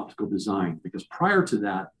significant optical design, because prior to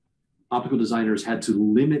that, optical designers had to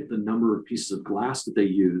limit the number of pieces of glass that they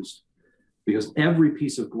used, because every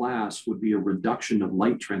piece of glass would be a reduction of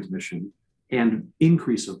light transmission and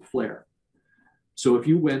increase of flare. So if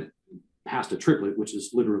you went past a triplet, which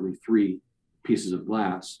is literally 3 pieces of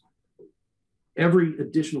glass, every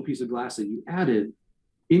additional piece of glass that you added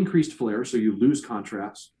increased flare, so you lose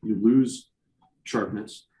contrast, you lose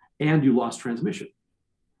sharpness, and you lost transmission.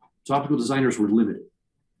 So optical designers were limited.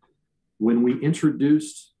 When we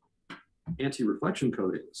introduced anti-reflection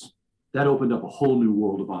coatings, that opened up a whole new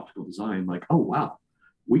world of optical design. Like, oh, wow,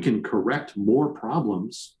 we can correct more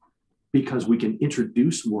problems because we can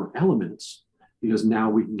introduce more elements, because now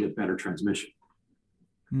we can get better transmission.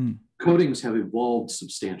 Coatings have evolved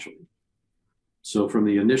substantially. So from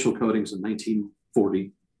the initial coatings in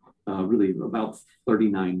 1940, really about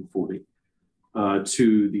 39, 40,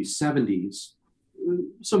 to the 70s,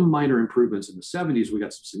 some minor improvements. In the 70s, we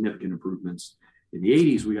got some significant improvements. In the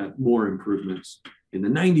 80s, we got more improvements. In the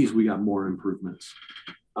 90s, we got more improvements,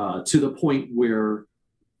 to the point where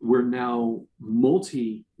we're now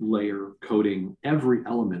multi-layer coating every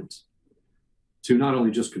element to not only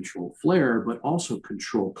just control flare, but also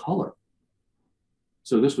control color.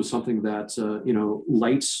 So this was something that,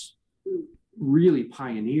 Lights really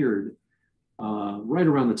pioneered right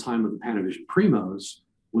around the time of the Panavision Primos,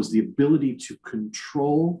 was the ability to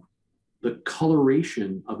control the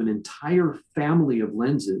coloration of an entire family of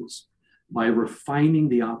lenses by refining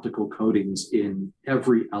the optical coatings in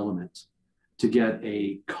every element to get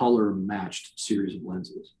a color matched series of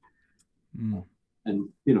lenses. And,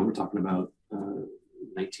 we're talking about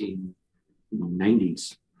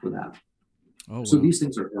 1990s for that. Oh, wow. So these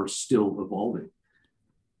things are still evolving.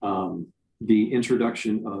 The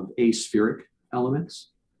introduction of aspheric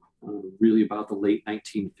elements, really about the late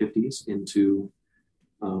 1950s into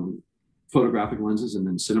photographic lenses and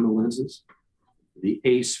then cinema lenses. The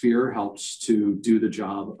A-sphere helps to do the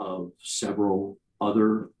job of several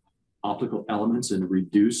other optical elements and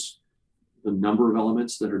reduce the number of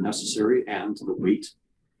elements that are necessary and the weight.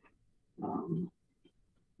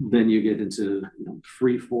 Then you get into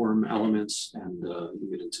free form elements, and you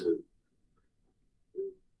get into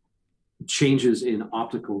changes in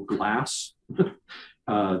optical glass,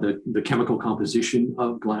 the chemical composition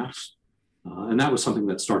of glass. And that was something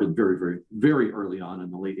that started very, very, very early on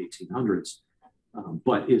in the late 1800s,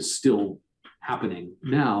 but is still happening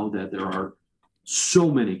now, that there are so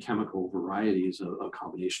many chemical varieties of a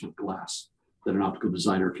combination of glass that an optical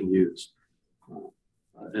designer can use.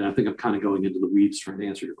 And I think I'm kind of going into the weeds trying to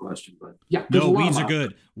answer your question, but yeah. No, weeds are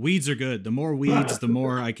good. Weeds are good. The more weeds, the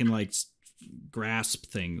more I can like grasp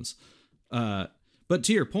things. But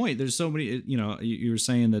to your point, there's so many, you know, you were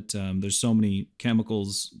saying that there's so many chemical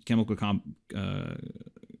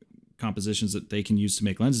compositions that they can use to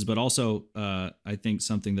make lenses, but also I think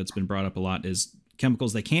something that's been brought up a lot is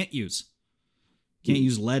chemicals they can't use. Can't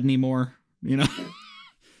use lead anymore, you know,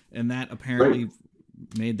 and that apparently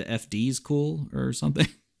made the FDs cool or something.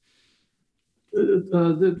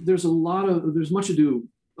 There's much ado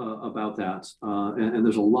about that, and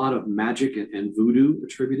there's a lot of magic and voodoo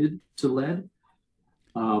attributed to lead.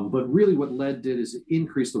 But really what lead did is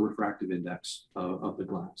increase the refractive index of the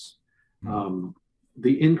glass.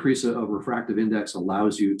 The increase of refractive index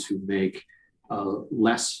allows you to make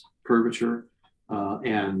less curvature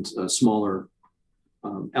and smaller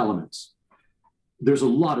elements. There's a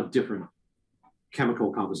lot of different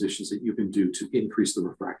chemical compositions that you can do to increase the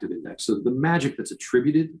refractive index. So the magic that's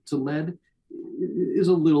attributed to lead is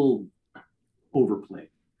a little overplayed.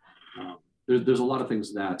 There's a lot of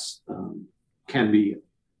things that can be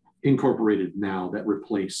incorporated now that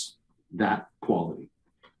replace that quality.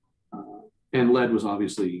 And lead was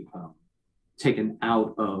obviously taken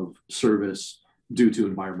out of service due to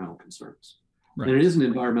environmental concerns. Right. And it isn't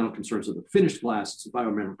environmental concerns of the finished glass, it's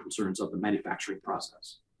environmental concerns of the manufacturing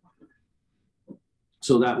process.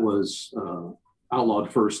 So that was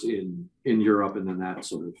outlawed first in Europe, and then that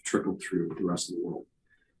sort of trickled through the rest of the world.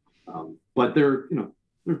 But there's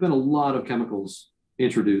been a lot of chemicals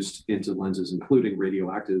introduced into lenses, including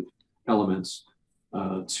radioactive elements,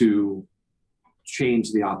 to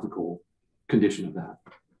change the optical condition of that.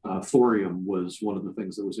 Thorium was one of the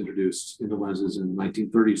things that was introduced into lenses in the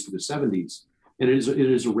 1930s to the 70s, and it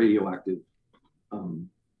is a radioactive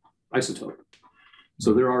isotope.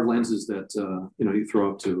 So there are lenses that you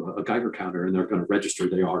throw up to a Geiger counter, and they're going to register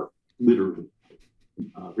they are literally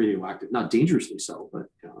radioactive, not dangerously so, but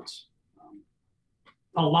it's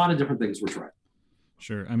a lot of different things were tried.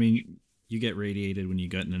 Sure. I mean, you get radiated when you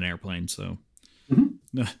get in an airplane, so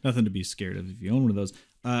nothing to be scared of if you own one of those.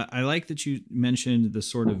 I like that you mentioned the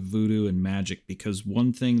sort of voodoo and magic, because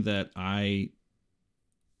one thing that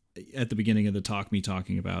at the beginning of the talk, me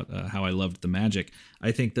talking about how I loved the magic,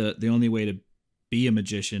 I think the only way to be a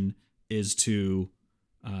magician is to,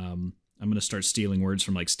 I'm going to start stealing words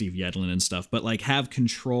from like Steve Yedlin and stuff, but like have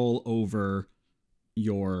control over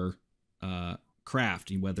your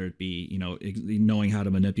craft, whether it be, knowing how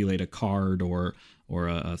to manipulate a card or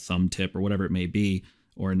a thumb tip or whatever it may be,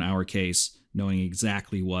 or in our case, knowing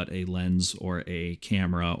exactly what a lens or a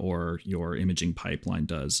camera or your imaging pipeline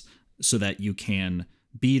does, so that you can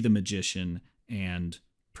be the magician and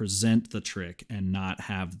present the trick and not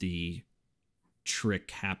have the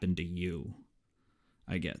trick happen to you.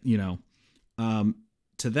 I get,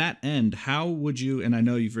 to that end, how would you, and I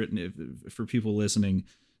know you've written, for people listening,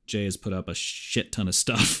 Jay has put up a shit ton of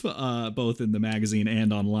stuff, both in the magazine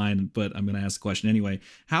and online, but I'm going to ask the question anyway.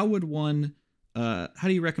 How do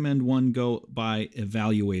you recommend one go by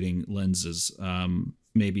evaluating lenses,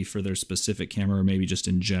 maybe for their specific camera, or maybe just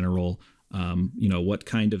in general? What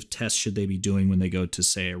kind of tests should they be doing when they go to,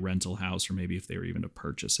 say, a rental house, or maybe if they were even to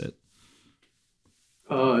purchase it?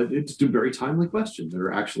 It's a very timely question. There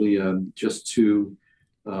are actually just two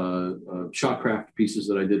shotcraft pieces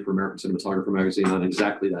that I did for American Cinematographer magazine on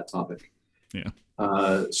exactly that topic. Yeah.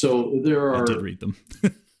 So there are. I did read them.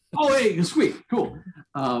 Oh, hey, sweet, cool.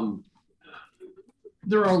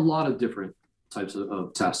 There are a lot of different types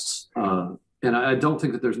of tests, and I don't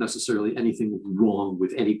think that there's necessarily anything wrong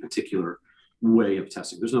with any particular way of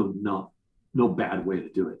testing. There's no bad way to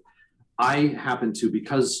do it. I happen to,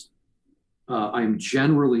 because I'm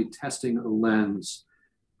generally testing a lens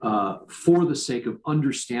for the sake of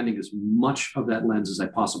understanding as much of that lens as I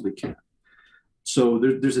possibly can. So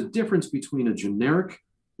there's a difference between a generic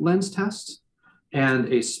lens test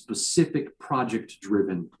and a specific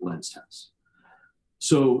project-driven lens test.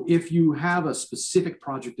 So if you have a specific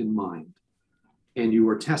project in mind and you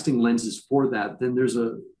are testing lenses for that, then there's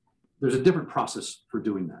a different process for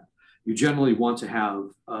doing that. You generally want to have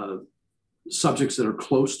subjects that are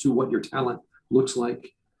close to what your talent looks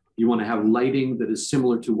like. You want to have lighting that is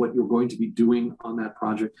similar to what you're going to be doing on that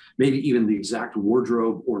project, maybe even the exact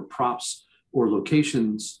wardrobe or props or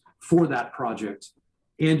locations for that project.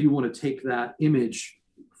 And you want to take that image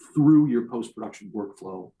through your post-production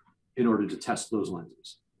workflow in order to test those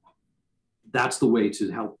lenses. That's the way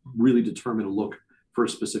to help really determine a look for a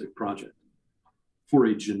specific project. For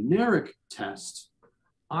a generic test,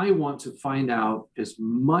 I want to find out as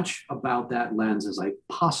much about that lens as I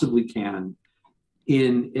possibly can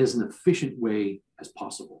in as an efficient way as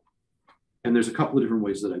possible. And there's a couple of different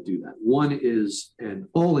ways that I do that. One is an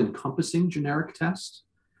all-encompassing generic test,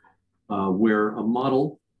 where a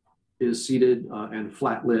model is seated and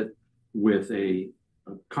flat lit with a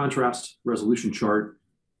contrast resolution chart,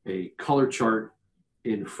 a color chart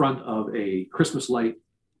in front of a Christmas light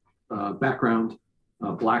background,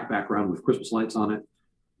 a black background with Christmas lights on it,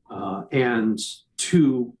 and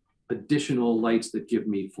 2 additional lights that give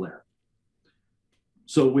me flare.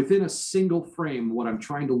 So within a single frame, what I'm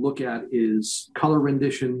trying to look at is color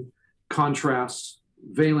rendition, contrast,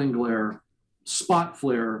 veiling glare, spot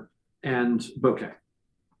flare, and bokeh.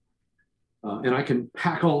 And I can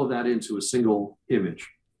pack all of that into a single image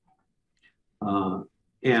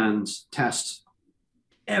and test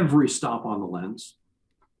every stop on the lens.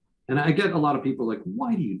 And I get a lot of people like,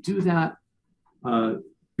 why do you do that?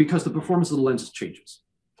 Because the performance of the lens changes.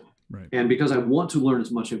 Right. And because I want to learn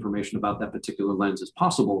as much information about that particular lens as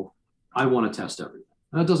possible, I want to test everything.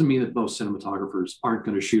 And that doesn't mean that most cinematographers aren't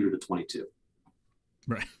going to shoot at a 22.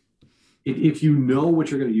 Right. If you know what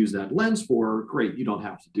you're going to use that lens for, great, you don't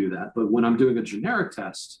have to do that. But when I'm doing a generic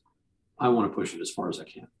test, I want to push it as far as I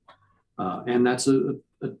can. And that's a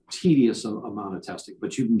tedious amount of testing,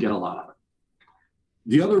 but you can get a lot out of it.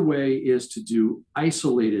 The other way is to do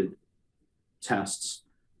isolated tests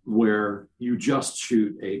where you just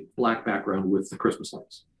shoot a black background with the Christmas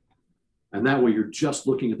lights. And that way you're just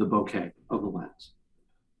looking at the bokeh of the lens.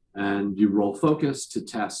 And you roll focus to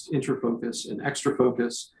test interfocus and extra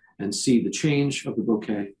focus and see the change of the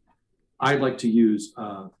bokeh. I like to use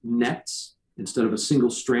nets instead of a single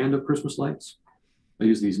strand of Christmas lights. I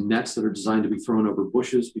use these nets that are designed to be thrown over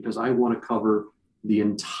bushes because I want to cover the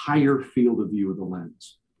entire field of view of the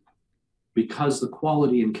lens. Because the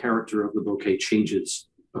quality and character of the bokeh changes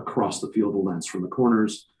across the field of the lens from the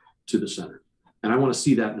corners to the center. And I want to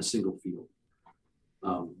see that in a single field.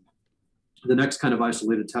 The next kind of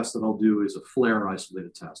isolated test that I'll do is a flare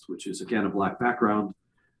isolated test, which is again a black background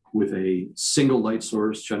with a single light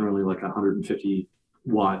source, generally like 150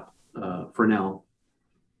 watt Fresnel.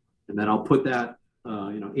 And then I'll put that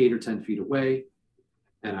 8 or 10 feet away,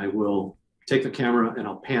 and I will take the camera and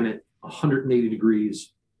I'll pan it 180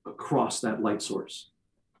 degrees across that light source.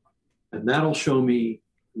 And that'll show me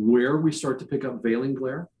where we start to pick up veiling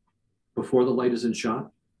glare before the light is in shot.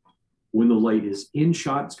 When the light is in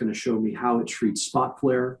shot, it's going to show me how it treats spot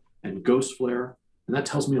flare and ghost flare. And that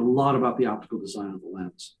tells me a lot about the optical design of the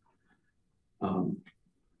lens.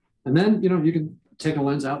 And then, you can take a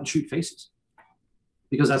lens out and shoot faces,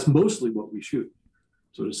 because that's mostly what we shoot.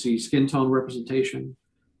 So to see skin tone representation,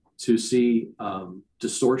 to see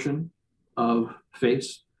distortion of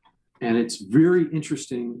face. And it's very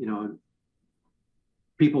interesting,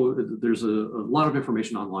 there's a lot of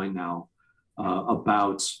information online now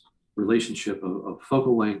about relationship of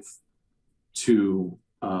focal length to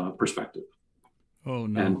perspective. Oh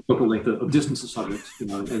no! And focal length of distance of subjects,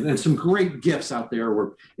 and some great GIFs out there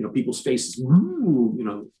where people's faces,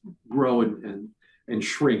 grow and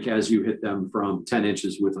shrink as you hit them from 10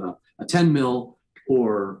 inches with a 10 mil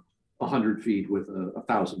or 100 feet with a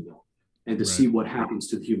 1,000 mil, and to see what happens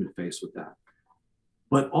to the human face with that.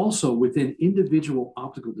 But also within individual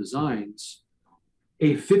optical designs,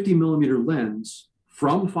 a 50 millimeter lens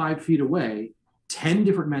from 5 feet away, 10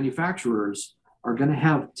 different manufacturers are going to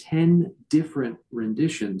have 10 different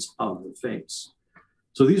renditions of the face.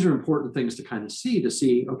 So these are important things to kind of see,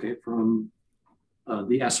 okay, from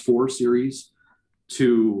the S4 series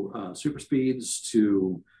to Super Speeds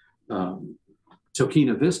to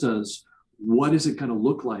Tokina Vistas, what is it going to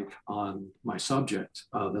look like on my subject?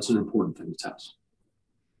 That's an important thing to test.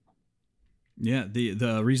 Yeah,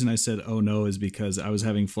 the reason I said oh no is because I was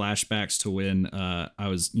having flashbacks to when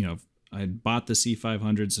I bought the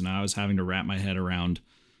C500s and I was having to wrap my head around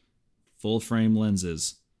full frame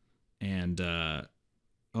lenses, and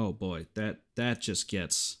oh boy, that just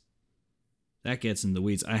gets in the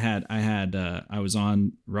weeds. I was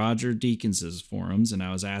on Roger Deakins' forums and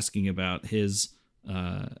I was asking about his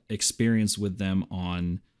experience with them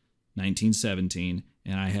on 1917,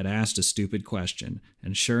 and I had asked a stupid question,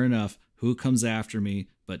 and sure enough, who comes after me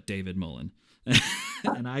but David Mullen?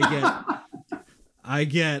 And I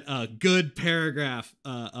get a good paragraph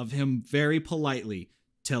of him very politely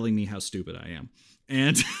telling me how stupid I am.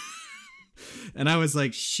 And and I was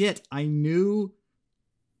like, shit, I knew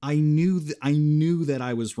I knew that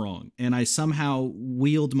I was wrong, and I somehow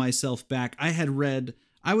wheeled myself back.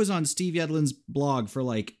 I was on Steve Yedlin's blog for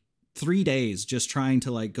like 3 days, just trying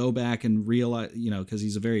to like go back and realize, cause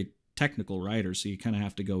he's a very technical writer. So you kind of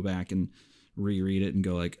have to go back and reread it and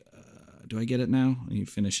go like, do I get it now? And you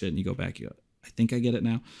finish it and you go back. You go, I think I get it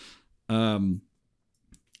now.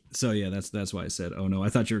 So yeah, that's why I said, oh no, I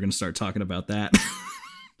thought you were going to start talking about that.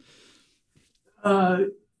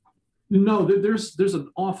 No, there's an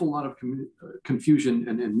awful lot of confusion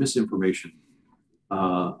and misinformation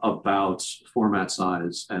about format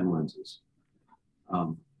size and lenses.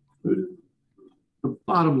 The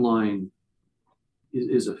bottom line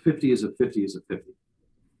is a 50 is a 50 is a 50.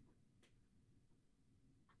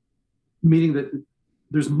 Meaning that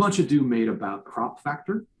there's much ado made about crop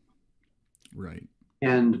factor. Right.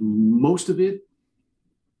 And most of it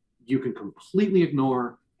you can completely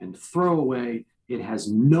ignore and throw away. It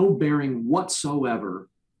has no bearing whatsoever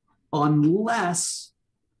unless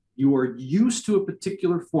you are used to a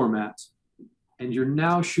particular format and you're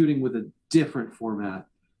now shooting with a different format.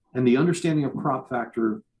 And the understanding of crop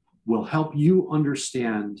factor will help you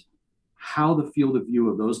understand how the field of view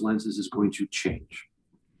of those lenses is going to change.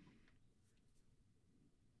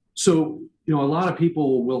 So, a lot of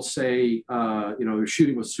people will say, you're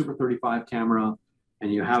shooting with Super 35 camera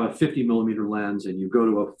and you have a 50 millimeter lens and you go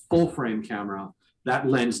to a full frame camera, that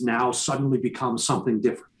lens now suddenly becomes something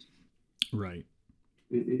different. Right.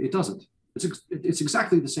 It doesn't. It's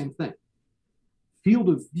exactly the same thing. Field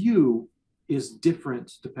of view is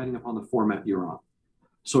different depending upon the format you're on.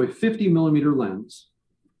 So a 50 millimeter lens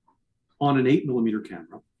on an 8 millimeter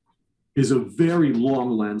camera is a very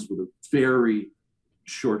long lens with a very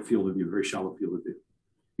short field of view, very shallow field of view.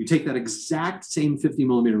 You take that exact same 50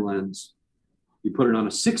 millimeter lens, you put it on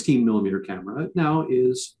a 16 millimeter camera, it now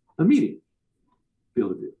is a medium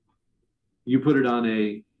field of view. You put it on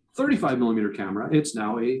a 35 millimeter camera, it's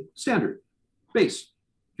now a standard base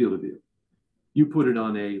field of view. You put it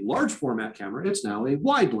on a large format camera, it's now a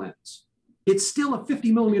wide lens. It's still a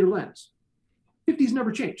 50 millimeter lens. 50's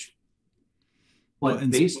never changed. But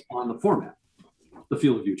based on the format, the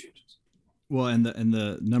field of view changes. Well, and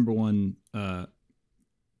the number one,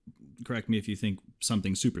 correct me if you think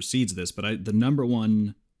something supersedes this, but the number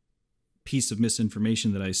one piece of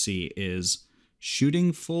misinformation that I see is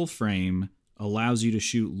shooting full frame allows you to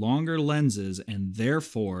shoot longer lenses and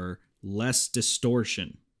therefore less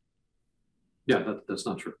distortion. Yeah, that's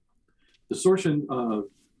not true. Distortion,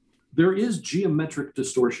 there is geometric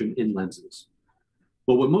distortion in lenses.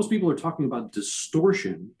 But what most people are talking about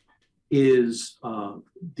distortion is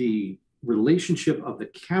the relationship of the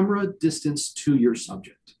camera distance to your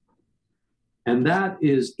subject. And that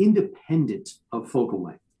is independent of focal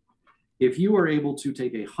length. If you are able to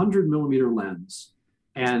take a 100 millimeter lens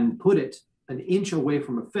and put it an inch away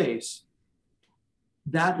from a face,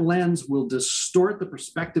 that lens will distort the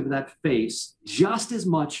perspective of that face just as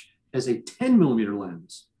much as a 10 millimeter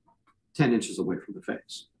lens 10 inches away from the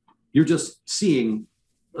face. You're just seeing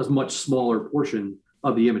a much smaller portion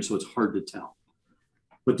of the image, so it's hard to tell.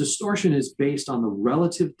 But distortion is based on the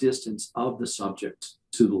relative distance of the subject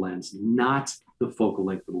to the lens, not the focal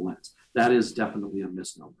length of the lens. That is definitely a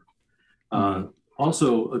misnomer.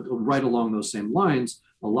 Also, right along those same lines,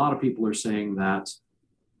 a lot of people are saying that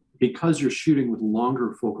because you're shooting with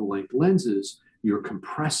longer focal length lenses, you're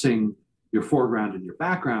compressing your foreground and your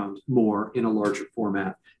background more in a larger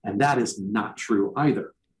format. And that is not true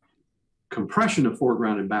either. Compression of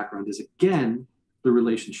foreground and background is, again, the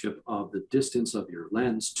relationship of the distance of your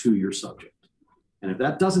lens to your subject. And if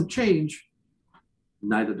that doesn't change,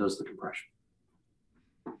 neither does the compression.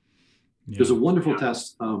 Yeah. There's a wonderful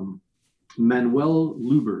test. Manuel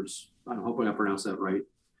Lubers, I hope I pronounced that right,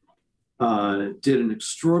 did an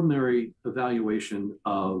extraordinary evaluation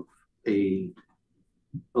of a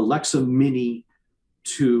Alexa Mini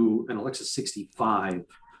to an Alexa 65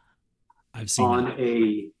 on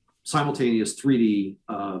a simultaneous 3D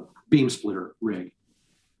beam splitter rig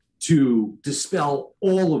to dispel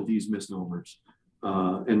all of these misnomers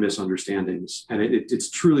and misunderstandings. And it's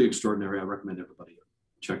truly extraordinary. I recommend everybody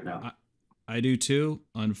check it out. I do too.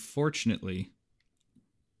 Unfortunately,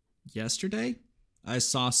 yesterday I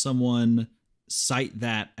saw someone cite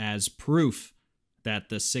that as proof that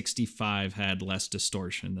the 65 had less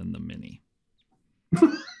distortion than the Mini.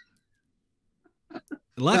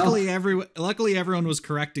 Luckily, everyone was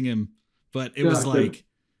correcting him, but it was like,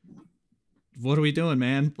 what are we doing,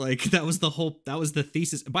 man? Like that was the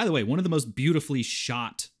thesis. By the way, one of the most beautifully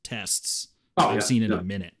shot tests I've seen in a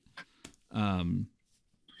minute.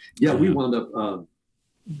 We wound up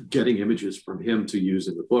getting images from him to use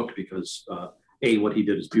in the book because what he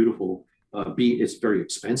did is beautiful, B, it's very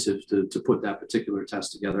expensive to put that particular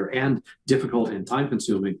test together, and difficult and time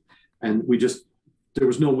consuming. And there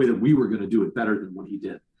was no way that we were going to do it better than what he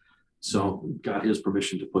did. So got his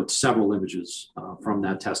permission to put several images from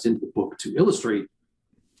that test into the book to illustrate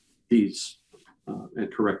these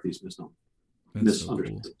and correct these misunderstandings. So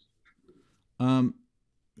cool.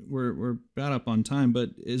 We're about up on time, but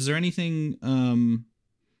is there anything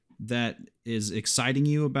that is exciting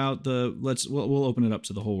you about we'll open it up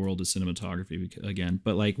to the whole world of cinematography again,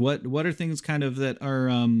 but like what are things kind of that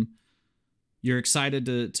are you're excited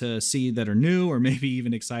to see that are new, or maybe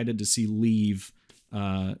even excited to see leave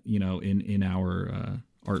in our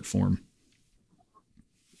art form?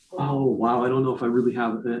 Oh, wow. I don't know if I really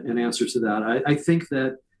have an answer to that. I think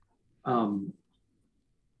that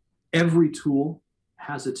every tool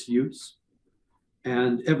has its use,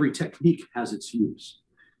 and every technique has its use.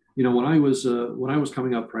 When I was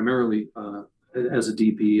coming up primarily as a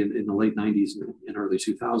DP in the late 90s and early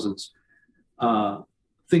 2000s,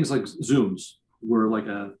 things like zooms were like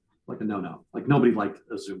a no-no. Like nobody liked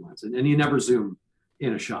a zoom lens, and you never zoom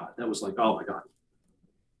in a shot. That was like, oh my God,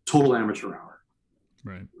 total amateur hour.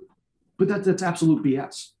 Right. But that's absolute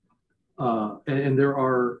BS. And there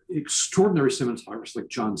are extraordinary cinematographers like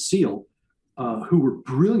John Seal, who were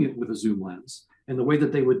brilliant with a zoom lens, and the way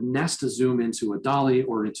that they would nest a zoom into a dolly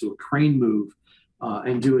or into a crane move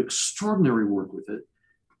and do extraordinary work with it.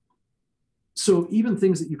 So even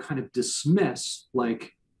things that you kind of dismiss,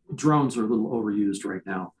 like drones are a little overused right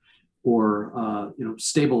now, or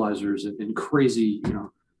stabilizers and crazy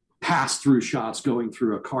pass-through shots going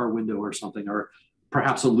through a car window or something are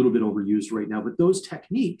perhaps a little bit overused right now. But those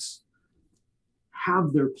techniques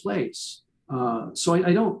have their place. So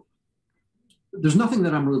I don't. There's nothing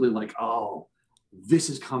that I'm really like, oh, this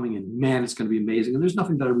is coming and man, it's going to be amazing. And there's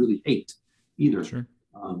nothing that I really hate either. Sure.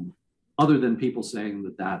 Other than people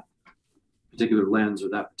saying that particular lens or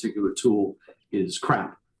that particular tool is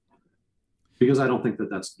crap. Because I don't think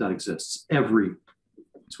that exists. Every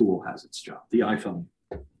tool has its job. The iPhone,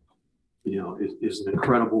 is an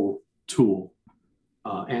incredible tool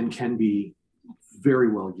and can be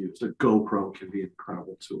very well used. A GoPro can be an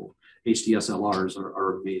incredible tool. HDSLRs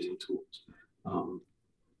are amazing tools.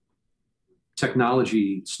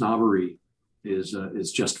 Technology snobbery is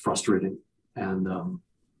just frustrating and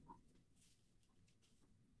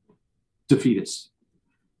defeatist.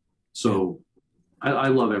 So I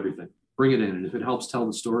love everything. Bring it in, and if it helps tell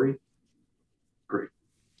the story, great.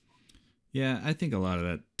 Yeah, I think a lot of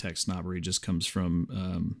that tech snobbery just comes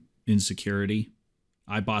from insecurity.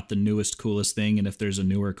 I bought the newest, coolest thing, and if there's a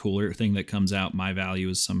newer, cooler thing that comes out, my value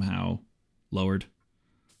is somehow lowered.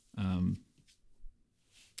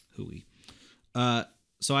 Hooey.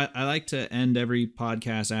 So I like to end every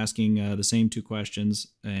podcast asking the same two questions,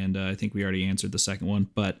 and I think we already answered the second one.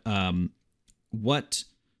 But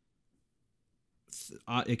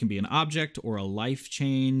it can be an object or a life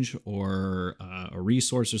change or a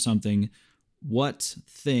resource or something. What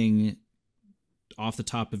thing off the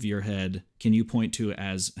top of your head can you point to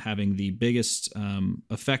as having the biggest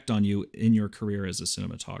effect on you in your career as a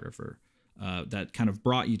cinematographer that kind of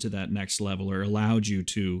brought you to that next level or allowed you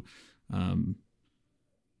to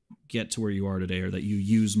get to where you are today, or that you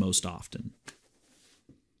use most often?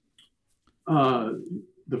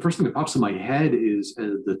 The first thing that pops in my head is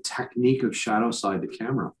the technique of shadow side to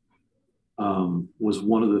camera was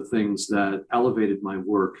one of the things that elevated my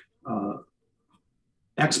work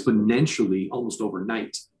exponentially almost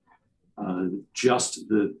overnight. Just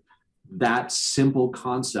that simple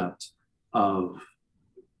concept of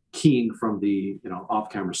keying from the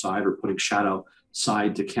off-camera side or putting shadow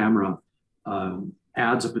side to camera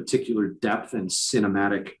adds a particular depth and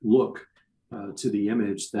cinematic look to the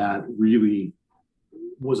image that really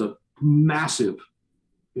was a massive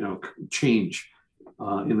change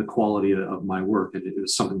in the quality of my work. And it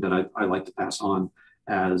was something that I like to pass on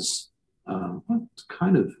as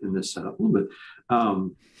kind of in this setup a little bit. I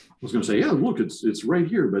was going to say, yeah, look, it's right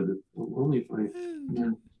here, but only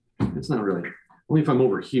if it's not really. Only if I'm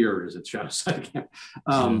over here is it shadow side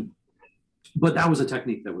camera. But that was a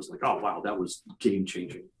technique that was like, oh wow, that was game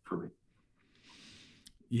changing for me.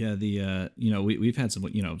 Yeah, we've had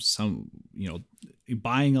some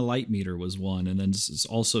buying a light meter was one, and then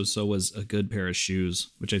also so was a good pair of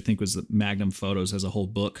shoes, which I think was the Magnum Photos has a whole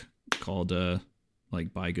book called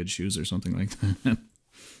like Buy Good Shoes or something like that.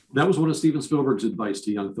 That was one of Steven Spielberg's advice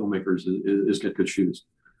to young filmmakers is get good shoes.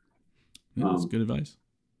 Yeah, that's good advice.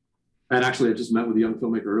 And actually, I just met with a young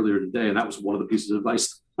filmmaker earlier today, and that was one of the pieces of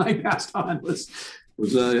advice I passed on was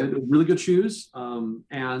really good shoes. And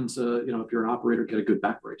if you're an operator, get a good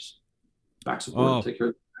back brace, back support. Take care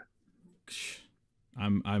of that.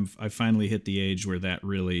 I finally hit the age where that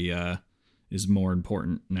really is more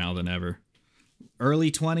important now than ever.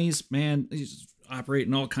 Early 20s, man, he's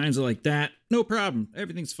operating all kinds of like that. No problem.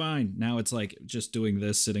 Everything's fine. Now it's like just doing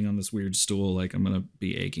this, sitting on this weird stool, like I'm going to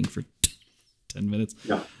be aching for 10 minutes.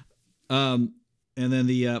 Yeah. And then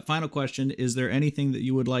the final question, is there anything that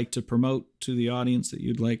you would like to promote to the audience that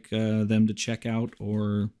you'd like them to check out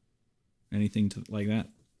or anything like that?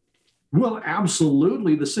 Well,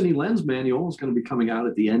 absolutely. The Cine Lens Manual is going to be coming out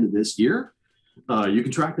at the end of this year. You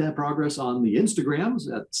can track that progress on the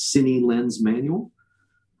Instagrams at Cine Lens Manual.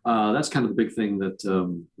 That's kind of the big thing that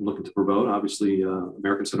I'm looking to promote. Obviously,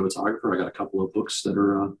 American Cinematographer. I got a couple of books that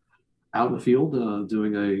are out in the field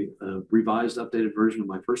doing a revised, updated version of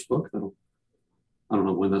my first book. I don't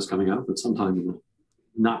know when that's coming out, but sometime in the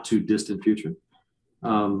not too distant future.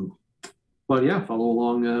 But yeah, follow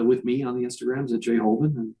along with me on the Instagrams at Jay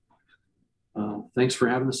Holben. And thanks for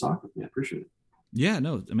having this talk with me. I appreciate it. Yeah,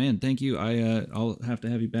 no, man, thank you. I'll have to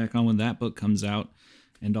have you back on when that book comes out.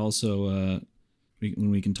 And also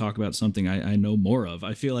when we can talk about something I know more of.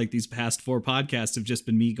 I feel like these past 4 podcasts have just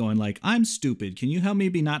been me going like, I'm stupid. Can you help me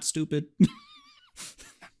be not stupid?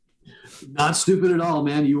 Not stupid at all,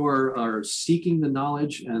 man. You are seeking the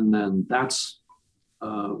knowledge, and then that's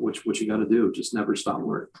what you got to do. Just never stop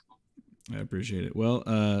learning. I appreciate it. Well,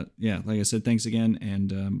 yeah, like I said, thanks again,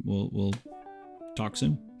 and we'll talk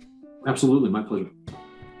soon. Absolutely, my pleasure.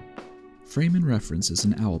 Frame and Reference is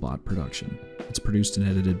an Owlbot production. It's produced and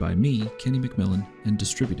edited by me, Kenny McMillan, and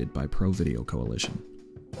distributed by ProVideo Coalition.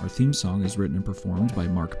 Our theme song is written and performed by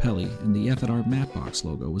Mark Pelly, and the F@R Matbox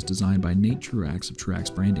logo was designed by Nate Truax of Truax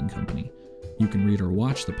Branding Company. You can read or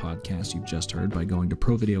watch the podcast you've just heard by going to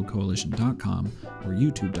provideocoalition.com or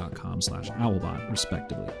youtube.com/owlbot,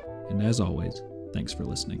 respectively. And as always, thanks for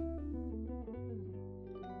listening.